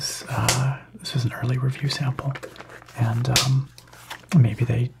because this was an early review sample, and maybe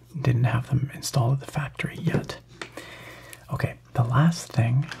they didn't have them installed at the factory yet. Okay, the last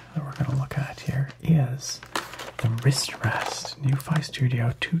thing that we're going to look at here is the wrist rest, NuPhy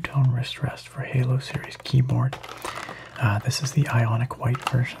Studio two-tone wrist rest for Halo series keyboard. This is the ionic white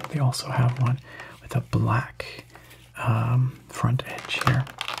version. They also have one with a black front edge here.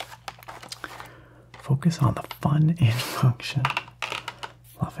 Focus on the fun and function.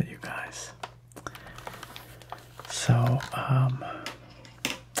 Love it, you guys. So,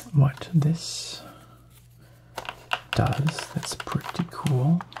 what this does that's pretty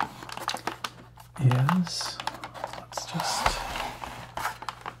cool is, let's just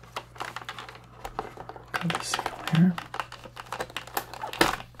cut the seal here.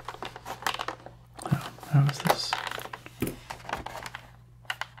 Oh, how is this?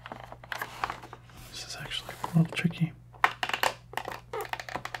 A little tricky.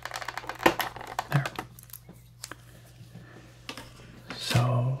 There.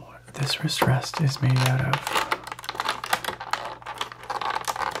 this wrist rest is made out of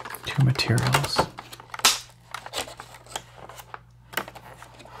two materials.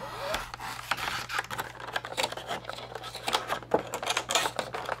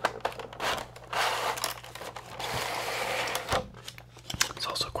 It's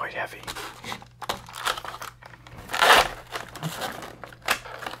also quite heavy.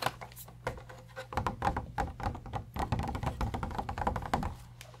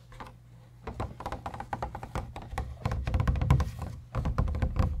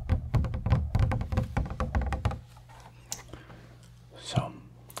 So,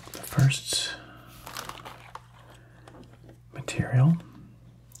 the first material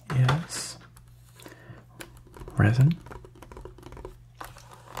is resin,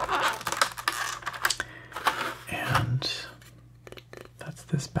 and that's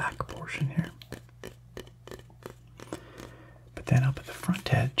this back portion here. But then up at the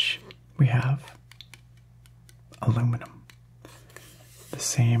front edge, we have aluminum, the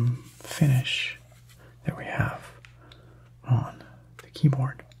same finish that we have on the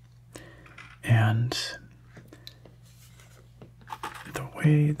keyboard. And the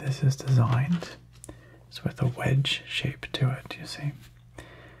way this is designed is with a wedge shape to it, you see.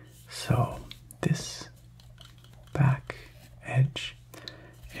 So this back edge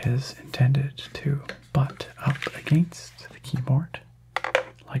is intended to butt up against the keyboard,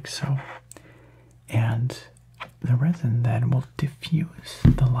 like so. And the resin then will diffuse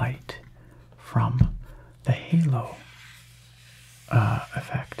the light from the halo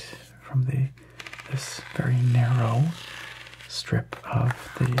effect, from this very narrow strip of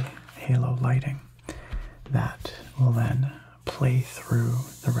the halo lighting that will then play through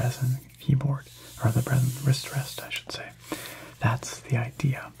the resin keyboard, or the resin wrist rest, I should say. That's the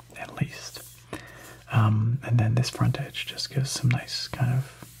idea, at least. And then this front edge just gives some nice kind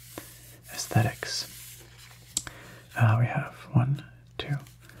of aesthetics. We have 1, 2,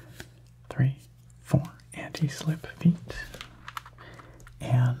 3, 4 anti-slip feet.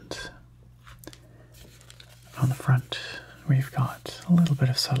 And on the front, we've got a little bit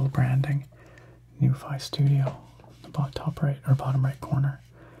of subtle branding. NuPhy Studio, the top right or bottom right corner,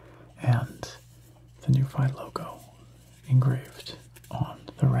 and the NuPhy logo engraved on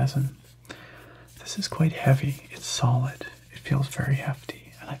the resin. This is quite heavy. It's solid. It feels very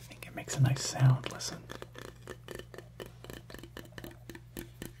hefty, and I think it makes a nice sound. Listen.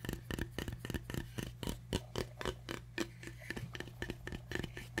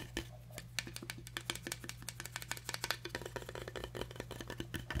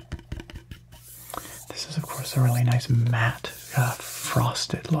 This is, of course, a really nice matte,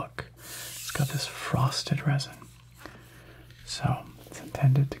 frosted look. It's got this frosted resin. So it's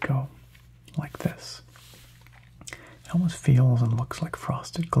intended to go like this. It almost feels and looks like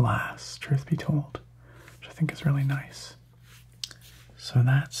frosted glass, truth be told, which I think is really nice. So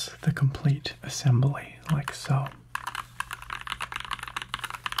that's the complete assembly, like so.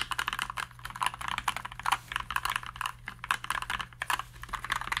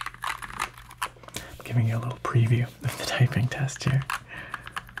 Giving you a little preview of the typing test here.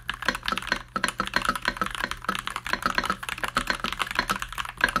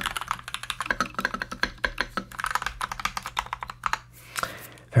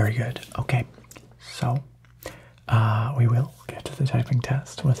 Very good. Okay, so we will get to the typing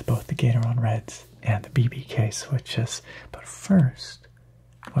test with both the Gateron Reds and the BBK switches. But first,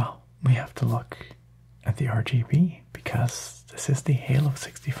 well, we have to look at the RGB, because this is the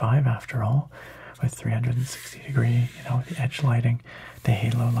Halo65 after all, with 360 degree, the edge lighting, the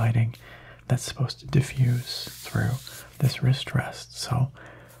halo lighting that's supposed to diffuse through this wrist rest. So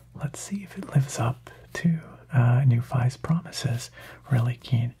let's see if it lives up to NuPhy's promises. Really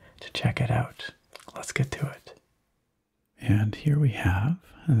keen to check it out. Let's get to it. And here we have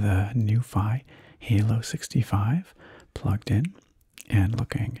the NuPhy Halo65 plugged in and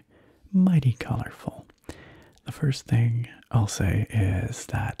looking mighty colorful. The first thing I'll say is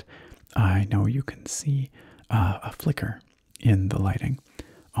that I know you can see a flicker in the lighting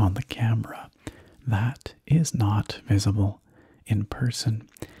on the camera. That is not visible in person.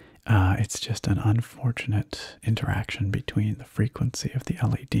 It's just an unfortunate interaction between the frequency of the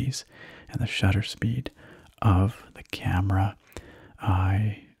LEDs and the shutter speed of the camera.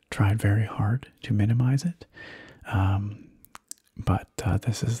 I tried very hard to minimize it, but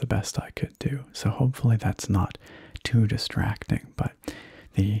this is the best I could do. So hopefully that's not too distracting, but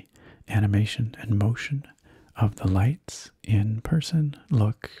the animation and motion of the lights in person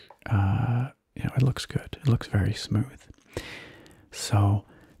look, it looks good. It looks very smooth. So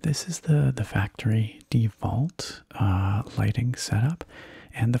this is the factory default lighting setup,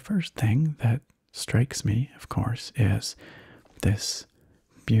 And the first thing that strikes me, of course, is this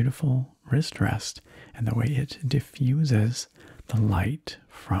beautiful wrist rest and the way it diffuses the light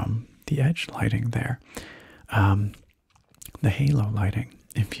from the edge lighting there. The halo lighting,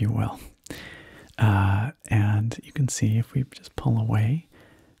 if you will. And you can see if we just pull away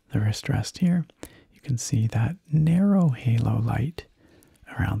the wrist rest here, you can see that narrow halo light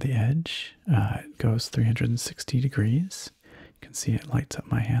around the edge. It goes 360 degrees. You can see it lights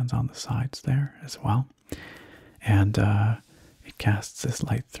up my hands on the sides there as well. And it casts this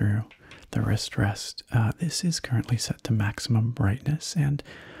light through the wrist rest. This is currently set to maximum brightness, and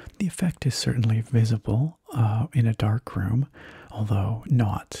the effect is certainly visible in a dark room, although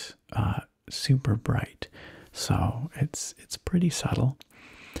not super bright. So it's pretty subtle.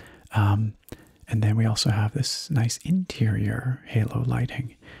 And then we also have this nice interior halo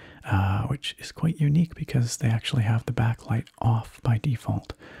lighting, which is quite unique because they actually have the backlight off by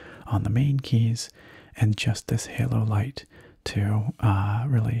default on the main keys, and just this halo light to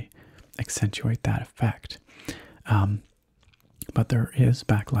really accentuate that effect. But there is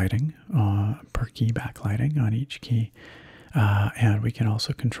backlighting, per key backlighting on each key, and we can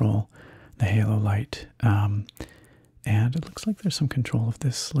also control the halo light. And it looks like there's some control of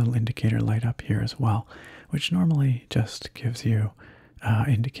this little indicator light up here as well, which normally just gives you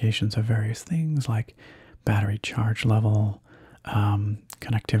indications of various things like battery charge level,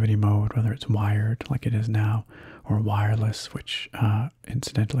 connectivity mode, whether it's wired like it is now, or wireless, which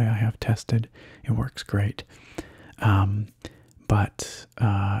incidentally I have tested. It works great. But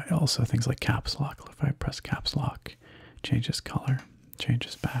also things like caps lock. If I press caps lock, changes color,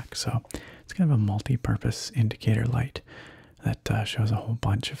 changes back. So it's kind of a multi-purpose indicator light that shows a whole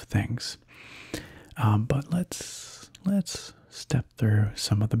bunch of things. But let's step through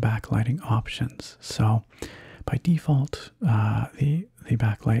some of the backlighting options. So by default, the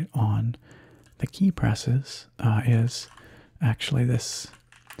backlight on the key presses is actually this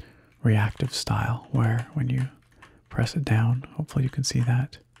reactive style, where when you press it down, hopefully you can see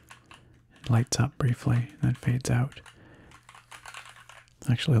that, it lights up briefly and then fades out.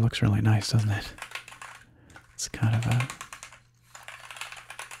 Actually, it looks really nice, doesn't it? It's kind of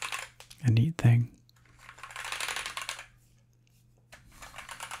a neat thing.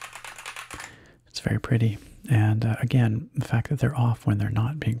 It's very pretty. And again, the fact that they're off when they're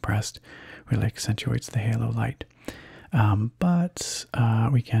not being pressed really accentuates the halo light. But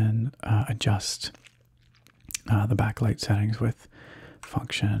we can adjust the backlight settings with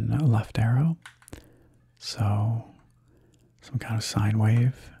function left arrow. So some kind of sine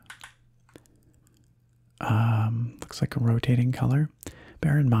wave. Looks like a rotating color.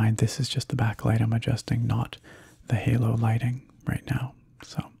 Bear in mind, this is just the backlight I'm adjusting, not the halo lighting right now.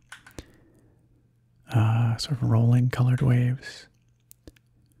 So sort of rolling colored waves.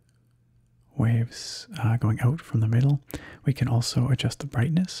 Waves going out from the middle. We can also adjust the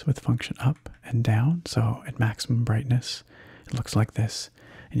brightness with function up and down. So at maximum brightness, it looks like this.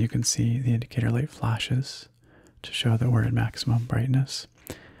 And you can see the indicator light flashes to show that we're at maximum brightness.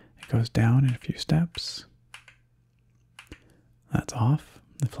 It goes down in a few steps. That's off.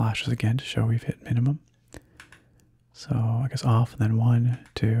 It flashes again to show we've hit minimum. So I guess off, and then 1,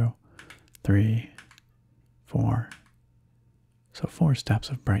 2, 3, 4. So 4 steps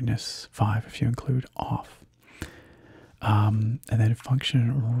of brightness, 5 if you include off. And then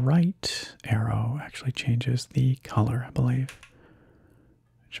function right arrow actually changes the color, I believe,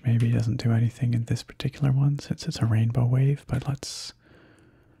 which maybe doesn't do anything in this particular one since it's a rainbow wave. But let's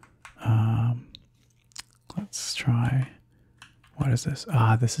try. What is this?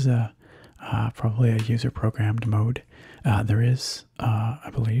 This is a probably a user programmed mode. There is, I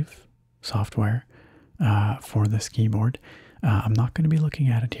believe, software for this keyboard. I'm not going to be looking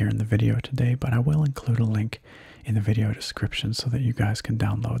at it here in the video today, but I will include a link in the video description so that you guys can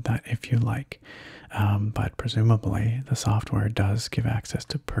download that if you like. But presumably the software does give access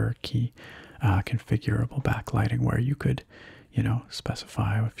to per key configurable backlighting, where you could, you know,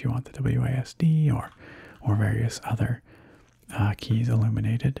 specify if you want the WASD or various other keys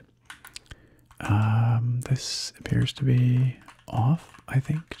illuminated. This appears to be off, I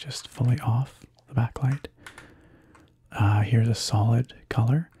think, just fully off the backlight. Here's a solid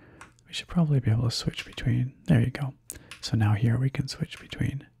color. We should probably be able to switch between. There you go. So now here we can switch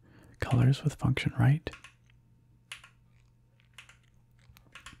between colors with function right.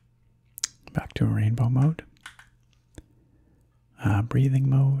 Back to a rainbow mode. Breathing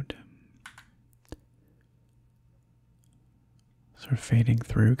mode. Sort of fading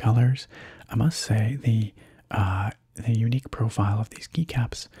through colors. I must say the the unique profile of these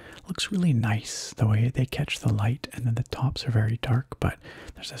keycaps looks really nice, the way they catch the light, and then the tops are very dark, but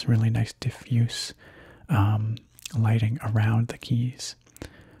there's this really nice diffuse lighting around the keys,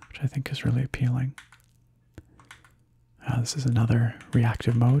 which I think is really appealing. This is another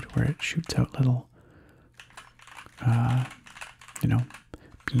reactive mode where it shoots out little,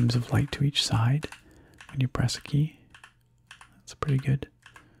 beams of light to each side when you press a key. That's a pretty good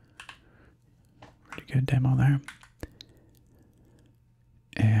demo there.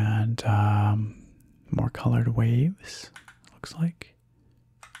 And more colored waves, looks like.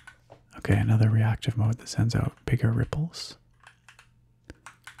 Okay, another reactive mode that sends out bigger ripples.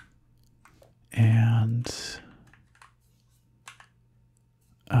 And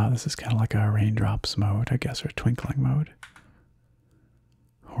this is kind of like a raindrops mode, I guess, or twinkling mode.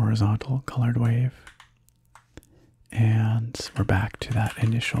 Horizontal colored wave. And we're back to that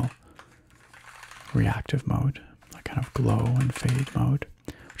initial reactive mode, that kind of glow and fade mode,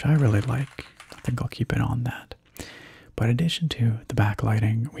 which I really like. I think I'll keep it on that. But in addition to the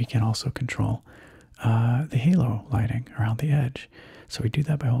backlighting, we can also control the halo lighting around the edge. So we do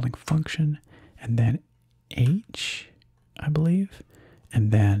that by holding function and then H, I believe,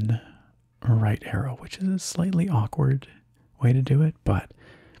 and then right arrow, which is a slightly awkward way to do it, but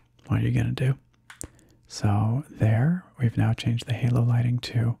what are you going to do? So there, we've now changed the halo lighting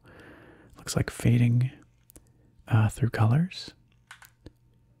to, looks like fading through colors.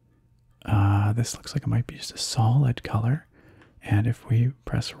 This looks like it might be just a solid color. And if we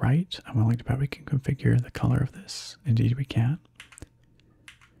press right, I'm willing to bet we can configure the color of this. Indeed we can.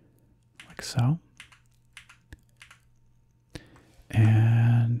 Like so.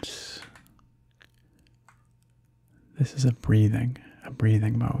 And this is a breathing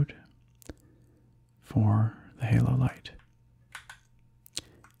mode for the halo light.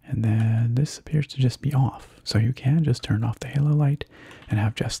 And then this appears to just be off. So you can just turn off the halo light and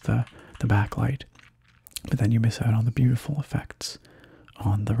have just the backlight. But then you miss out on the beautiful effects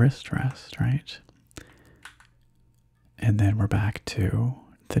on the wrist rest, right? And then we're back to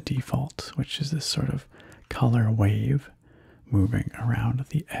the default, which is this sort of color wave moving around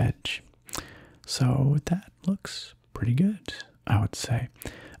the edge. So that looks pretty good, I would say.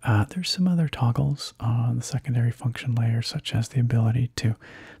 There's some other toggles on the secondary function layer, such as the ability to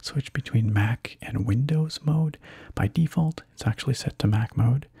switch between Mac and Windows mode. By default, it's actually set to Mac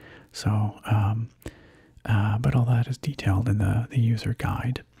mode. So, but all that is detailed in the user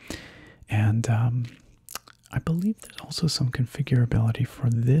guide. And I believe there's also some configurability for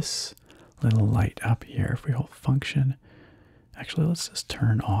this little light up here. If we hold function, actually, let's just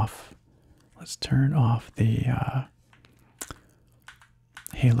turn off. Let's turn off the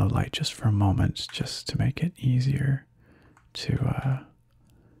halo light just for a moment, just to make it easier to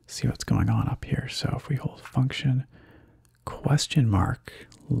see what's going on up here. So if we hold function question mark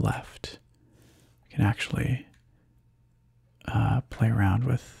left, we can actually play around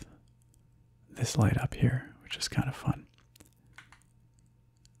with this light up here, which is kind of fun.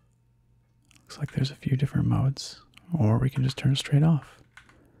 Looks like there's a few different modes, or we can just turn it straight off.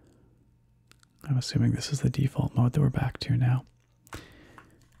 I'm assuming this is the default mode that we're back to now.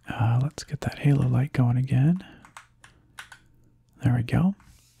 Let's get that halo light going again. There we go.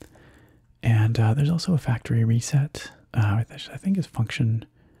 And there's also a factory reset, which I think is function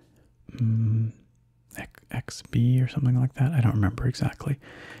XB or something like that. I don't remember exactly.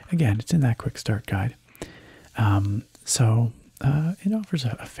 Again, it's in that quick start guide. So it offers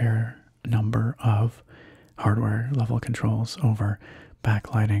a fair number of hardware level controls over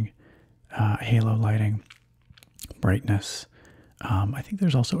backlighting, halo lighting, brightness. I think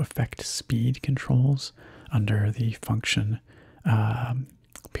there's also effect speed controls under the function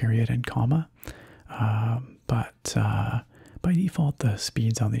period and comma. But by default, the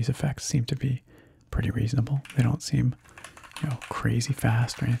speeds on these effects seem to be pretty reasonable. They don't seem, crazy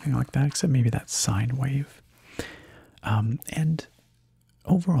fast or anything like that, except maybe that sine wave. And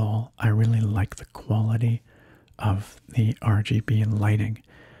overall, I really like the quality of the RGB lighting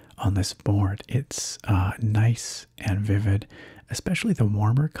on this board. It's nice and vivid, especially the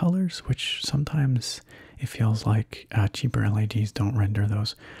warmer colors, which sometimes it feels like cheaper LEDs don't render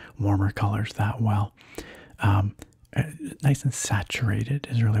those warmer colors that well. Nice and saturated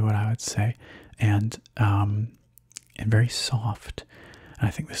is really what I would say, and very soft. And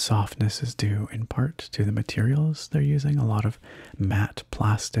I think the softness is due in part to the materials they're using, a lot of matte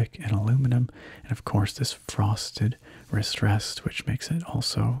plastic and aluminum, and of course this frosted wrist rest, which makes it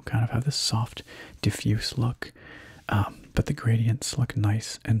also kind of have this soft, diffuse look. But the gradients look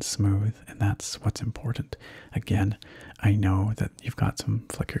nice and smooth, and that's what's important. Again, I know that you've got some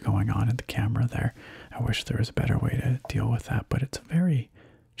flicker going on in the camera there, I wish there was a better way to deal with that, but it's a very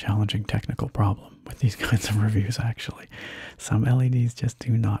challenging technical problem with these kinds of reviews, actually. Some LEDs just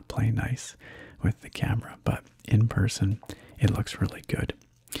do not play nice with the camera, but in person, it looks really good.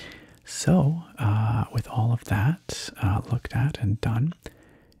 So, with all of that looked at and done,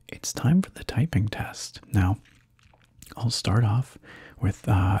 it's time for the typing test. Now, I'll start off with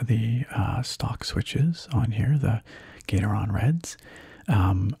the stock switches on here, the Gateron Reds.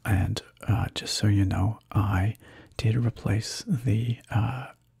 And just so you know, I did replace the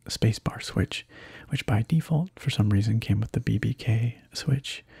spacebar switch, which by default, for some reason, came with the BBK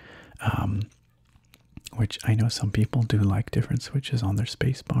switch, which I know some people do like different switches on their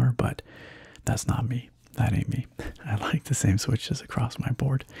spacebar, but that's not me. That ain't me. I like the same switches across my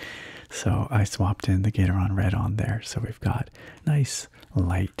board. So I swapped in the Gateron Red on there. So we've got nice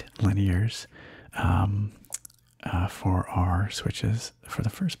light linears for our switches for the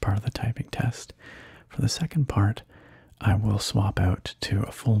first part of the typing test. For the second part, I will swap out to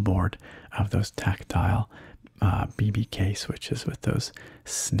a full board of those tactile BBK switches with those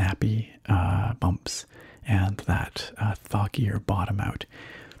snappy bumps and that Thocky or bottom out.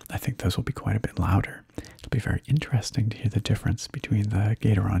 I think those will be quite a bit louder. It'll be very interesting to hear the difference between the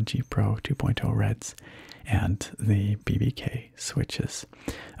Gateron G Pro 2.0 Reds and the BBK switches.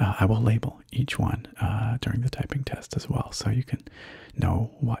 I will label each one during the typing test as well, so you can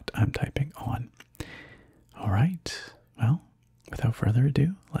know what I'm typing on. All right, well, without further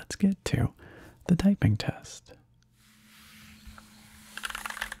ado, let's get to the typing test.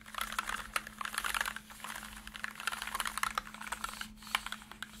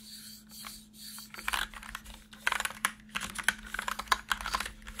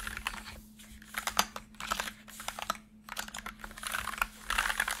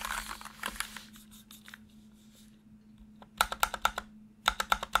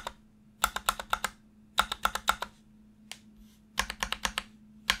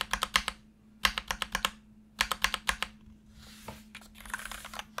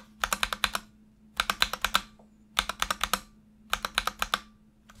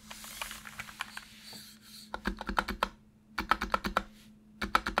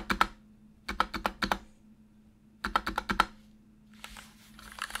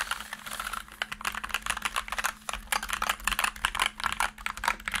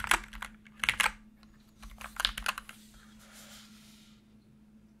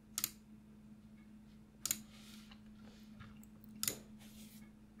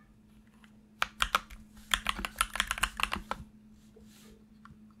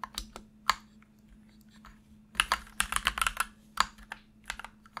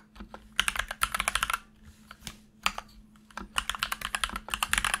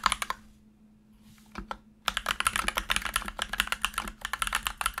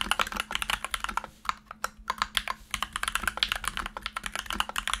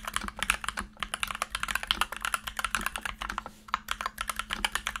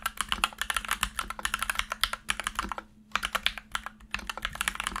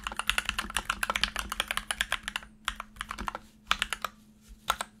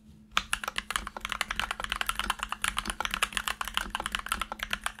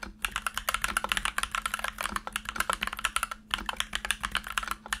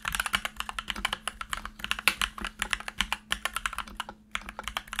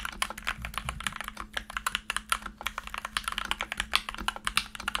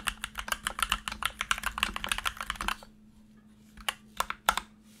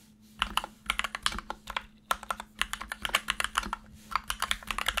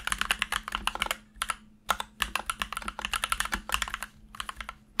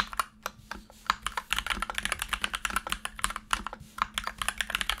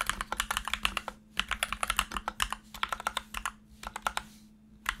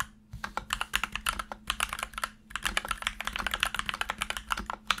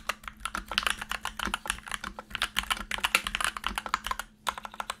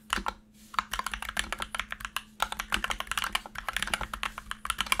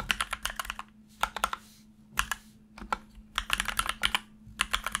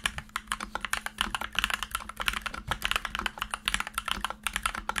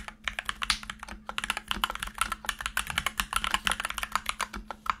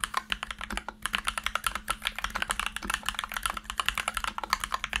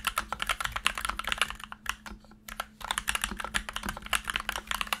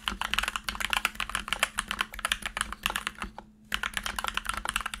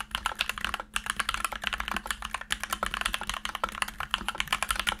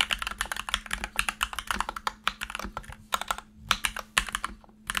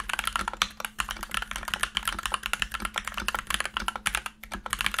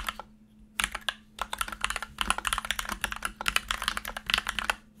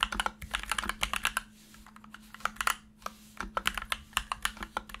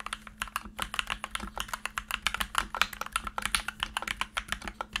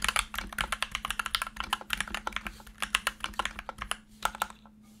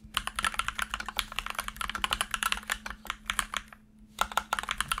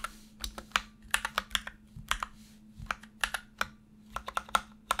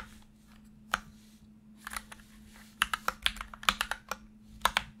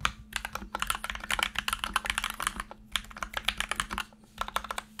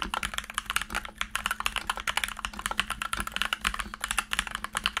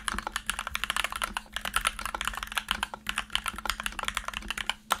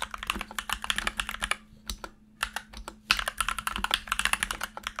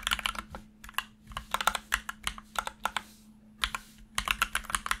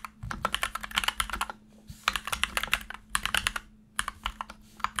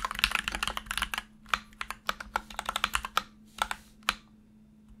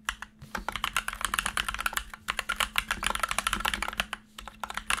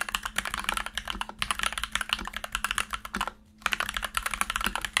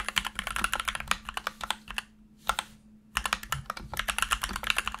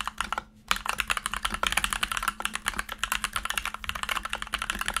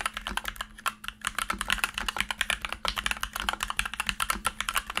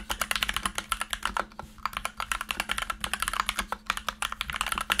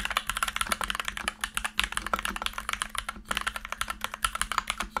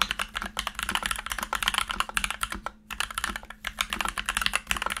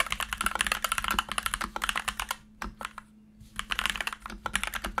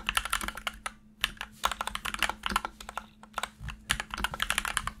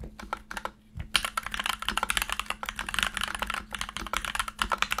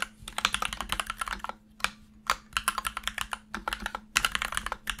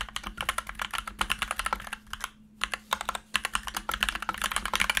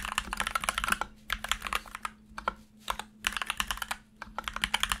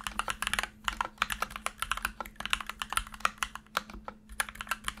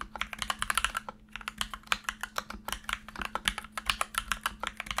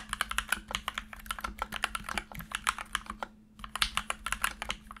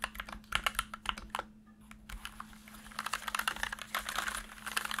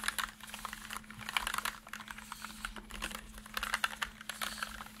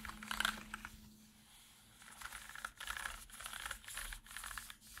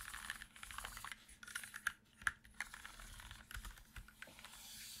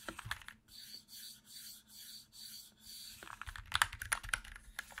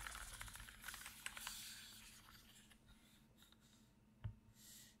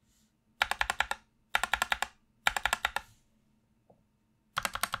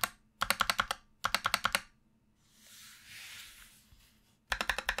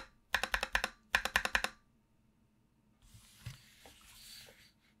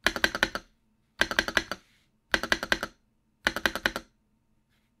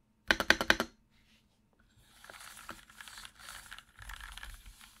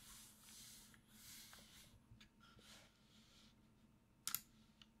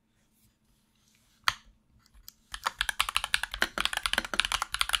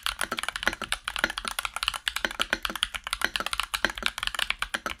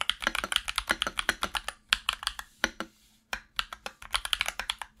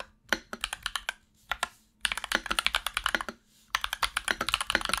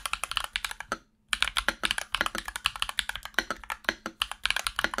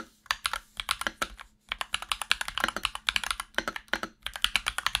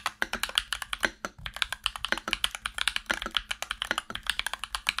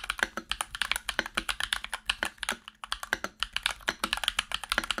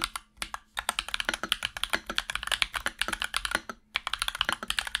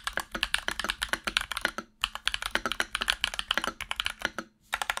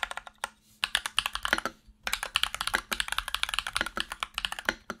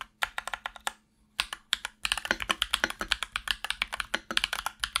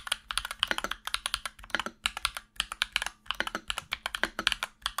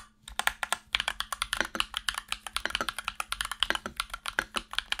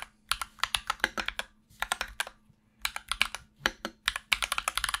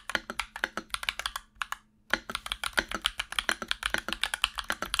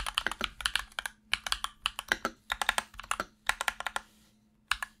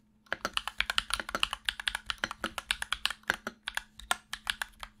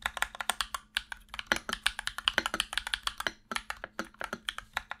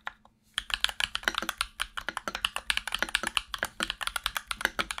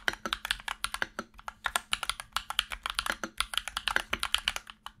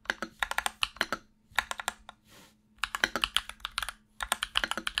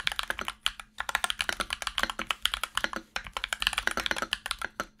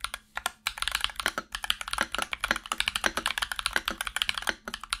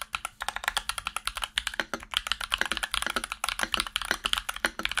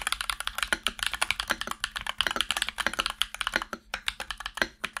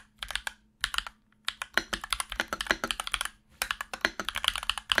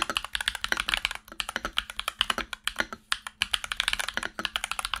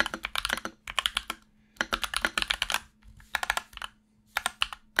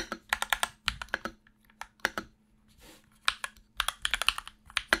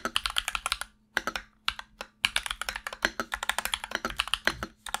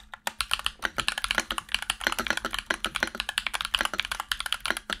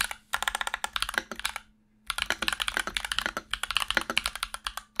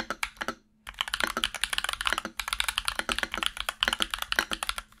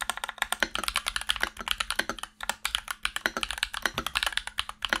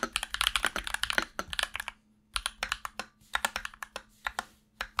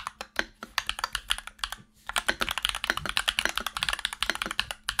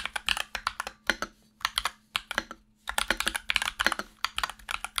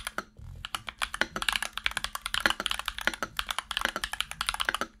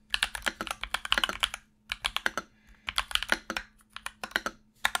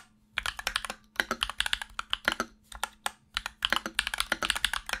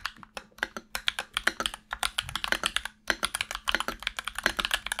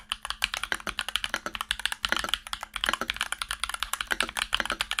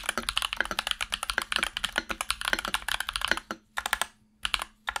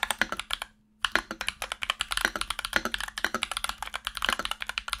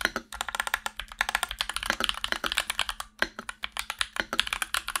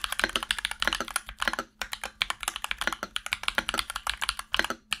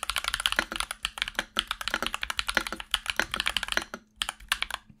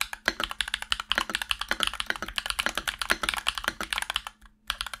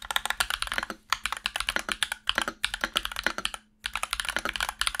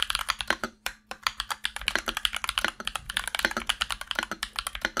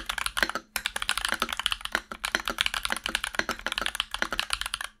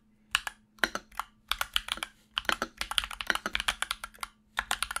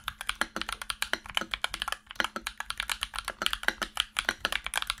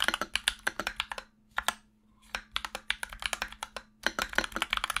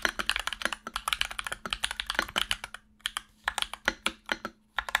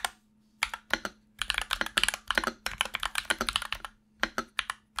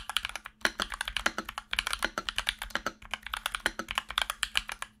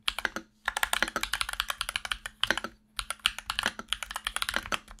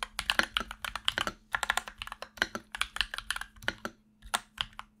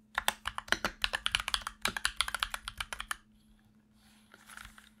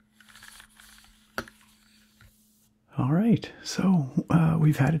 All right, so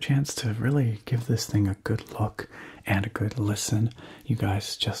we've had a chance to really give this thing a good look and a good listen. You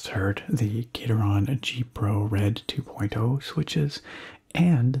guys just heard the Gateron G Pro Red 2.0 switches,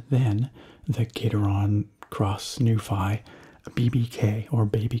 and then the Gateron Cross NuPhy BBK or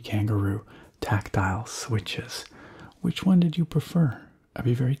Baby Kangaroo tactile switches. Which one did you prefer? I'd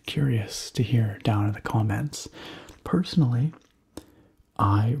be very curious to hear down in the comments. Personally,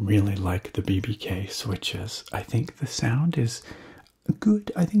 I really like the BBK switches. I think the sound is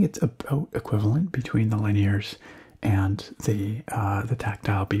good. I think it's about equivalent between the linears and the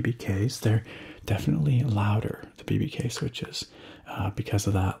tactile BBKs. They're definitely louder, the BBK switches, because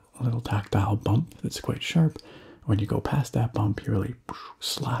of that little tactile bump that's quite sharp. When you go past that bump, you really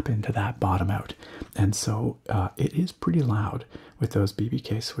slap into that bottom out. And so it is pretty loud with those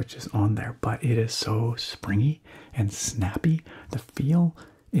BBK switches on there, but it is so springy and snappy. The feel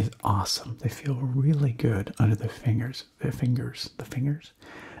is awesome. They feel really good under the fingers.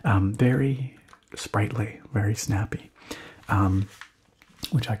 Very sprightly, very snappy,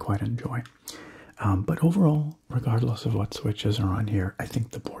 which I quite enjoy. But overall, regardless of what switches are on here, I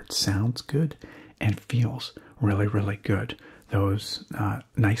think the board sounds good and feels really, really good. Those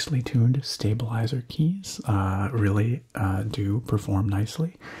nicely tuned stabilizer keys really do perform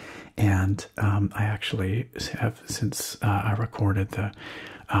nicely. And I actually have, since I recorded the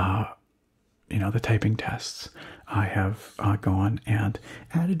typing tests, I have gone and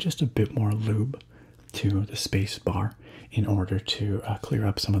added just a bit more lube to the space bar in order to clear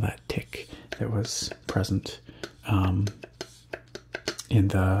up some of that tick that was present in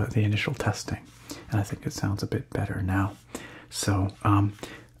the initial testing. And I think it sounds a bit better now. So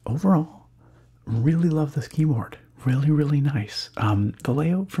overall, really love this keyboard. Really, really nice. The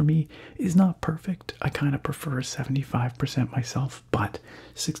layout for me is not perfect. I kind of prefer 75% myself, but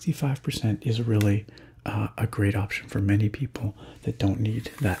 65% is really a great option for many people that don't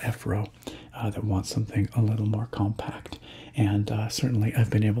need that F-row, that want something a little more compact. And certainly I've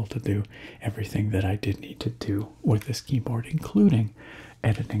been able to do everything that I did need to do with this keyboard, including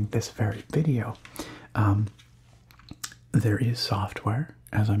editing this very video. There is software,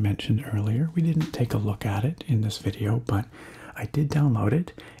 as I mentioned earlier. We didn't take a look at it in this video, but I did download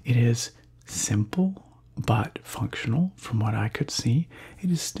it. It is simple but functional from what I could see. It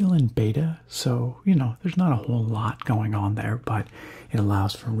is still in beta, so there's not a whole lot going on there, but it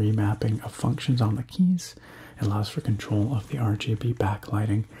allows for remapping of functions on the keys. It allows for control of the RGB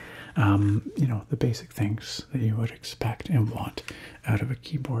backlighting. The basic things that you would expect and want out of a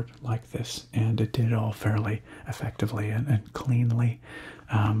keyboard like this, and it did it all fairly effectively and cleanly,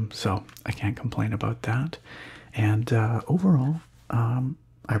 so I can't complain about that. And overall,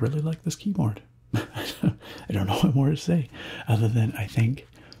 I really like this keyboard. I don't know what more to say other than I think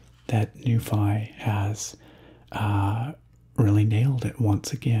that NuPhy has really nailed it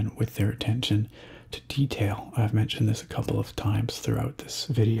once again with their attention to detail. I've mentioned this a couple of times throughout this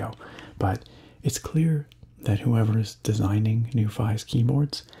video, but it's clear that whoever is designing NuPhy's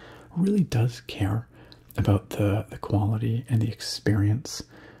keyboards really does care about the quality and the experience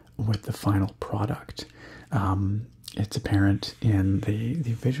with the final product. It's apparent in the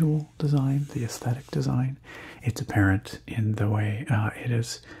visual design, the aesthetic design. It's apparent in the way it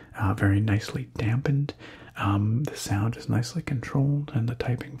is very nicely dampened. The sound is nicely controlled, and the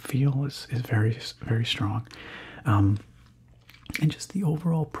typing feel is very, very strong. And just the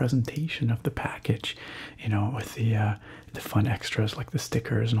overall presentation of the package, with the fun extras like the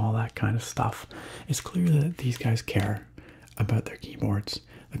stickers and all that kind of stuff. It's clear that these guys care about their keyboards,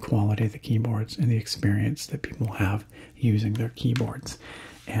 the quality of the keyboards, and the experience that people have using their keyboards.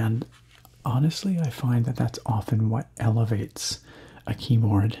 And honestly, I find that that's often what elevates a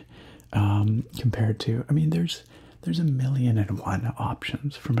keyboard compared to, there's a million and one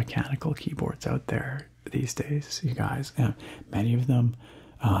options for mechanical keyboards out there these days, you guys. And many of them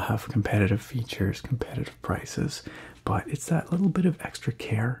have competitive features, competitive prices, but it's that little bit of extra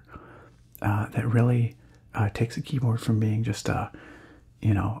care that really takes a keyboard from being just a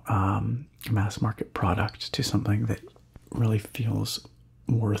mass market product to something that really feels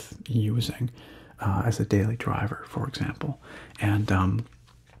worth using as a daily driver, for example. And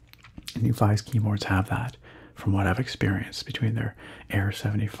NuPhy's keyboards have that, from what I've experienced between their Air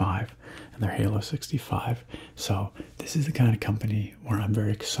 75 and their Halo65. So this is the kind of company where I'm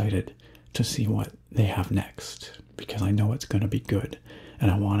very excited to see what they have next, because I know it's going to be good,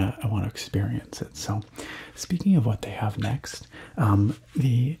 and I want to experience it. So speaking of what they have next,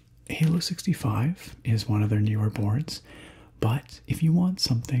 the Halo65 is one of their newer boards, but if you want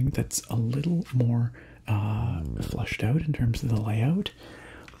something that's a little more fleshed out in terms of the layout,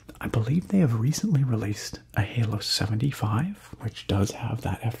 I believe they have recently released a Halo 75, which does have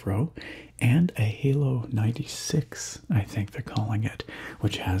that F-row, and a Halo 96, I think they're calling it,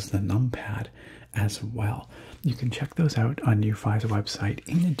 which has the numpad as well. You can check those out on NuPhy's website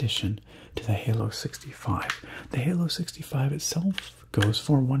in addition to the Halo 65. The Halo 65 itself goes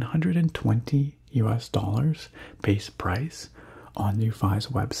for $120 US base price on NuPhy's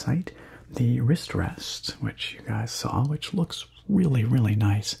website. The wrist rest, which you guys saw, which looks really, really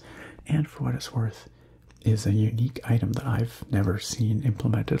nice, and for what it's worth, is a unique item that I've never seen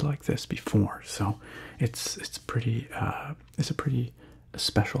implemented like this before. So it's a pretty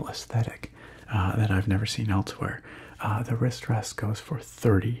special aesthetic that I've never seen elsewhere. The wrist rest goes for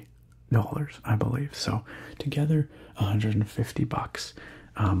 $30, I believe. So together, $150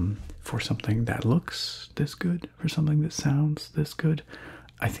 for something that looks this good, for something that sounds this good.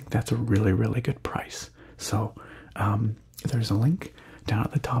 I think that's a really, really good price. So there's a link down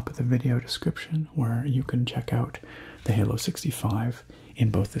at the top of the video description where you can check out the Halo 65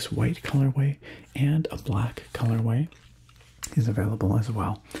 in both this white colorway and a black colorway is available as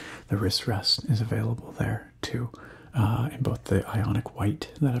well. The wrist rest is available there too, in both the ionic white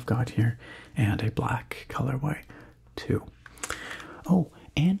that I've got here and a black colorway too. Oh,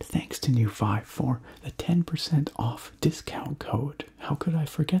 and thanks to NuPhy for the 10% off discount code. How could I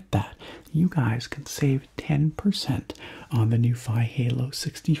forget that? You guys can save 10% on the NuPhy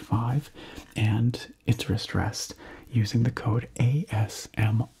Halo65 and its wrist rest using the code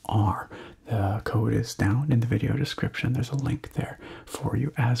ASMR. The code is down in the video description. There's a link there for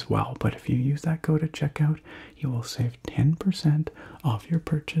you as well. But if you use that code at checkout, you will save 10% off your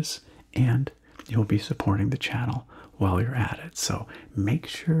purchase and you'll be supporting the channel while you're at it. So make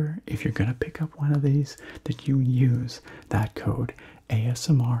sure if you're going to pick up one of these that you use that code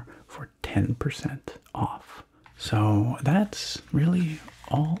ASMR for 10% off. So that's really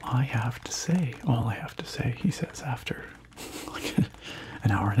all I have to say. All I have to say, he says after like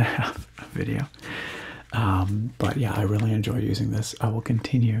an hour and a half of video. But yeah, I really enjoy using this. I will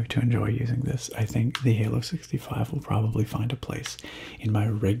continue to enjoy using this. I think the Halo 65 will probably find a place in my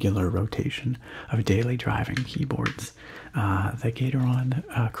regular rotation of daily driving keyboards. The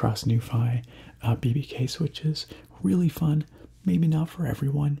Gateron Cross NuPhy BBK switches, really fun. Maybe not for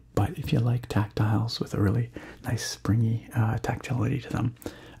everyone, but if you like tactiles with a really nice springy tactility to them,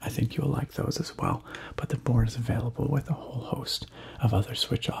 I think you'll like those as well. But the board is available with a whole host of other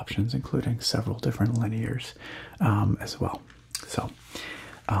switch options, including several different linears as well. So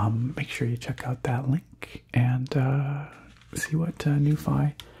make sure you check out that link and see what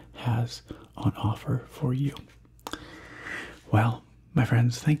NuPhy has on offer for you. Well, my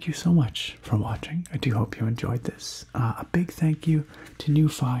friends, thank you so much for watching. I do hope you enjoyed this. A big thank you to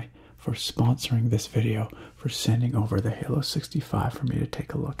NuPhy for sponsoring this video, for sending over the Halo 65 for me to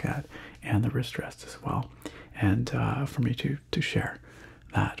take a look at, and the wrist rest as well, and for me to share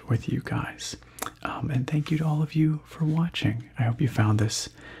that with you guys. And thank you to all of you for watching. I hope you found this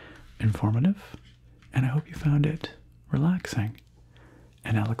informative, and I hope you found it relaxing,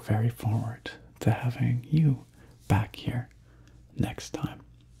 and I look very forward to having you back here next time.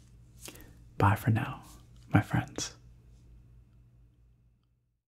 Bye for now, my friends.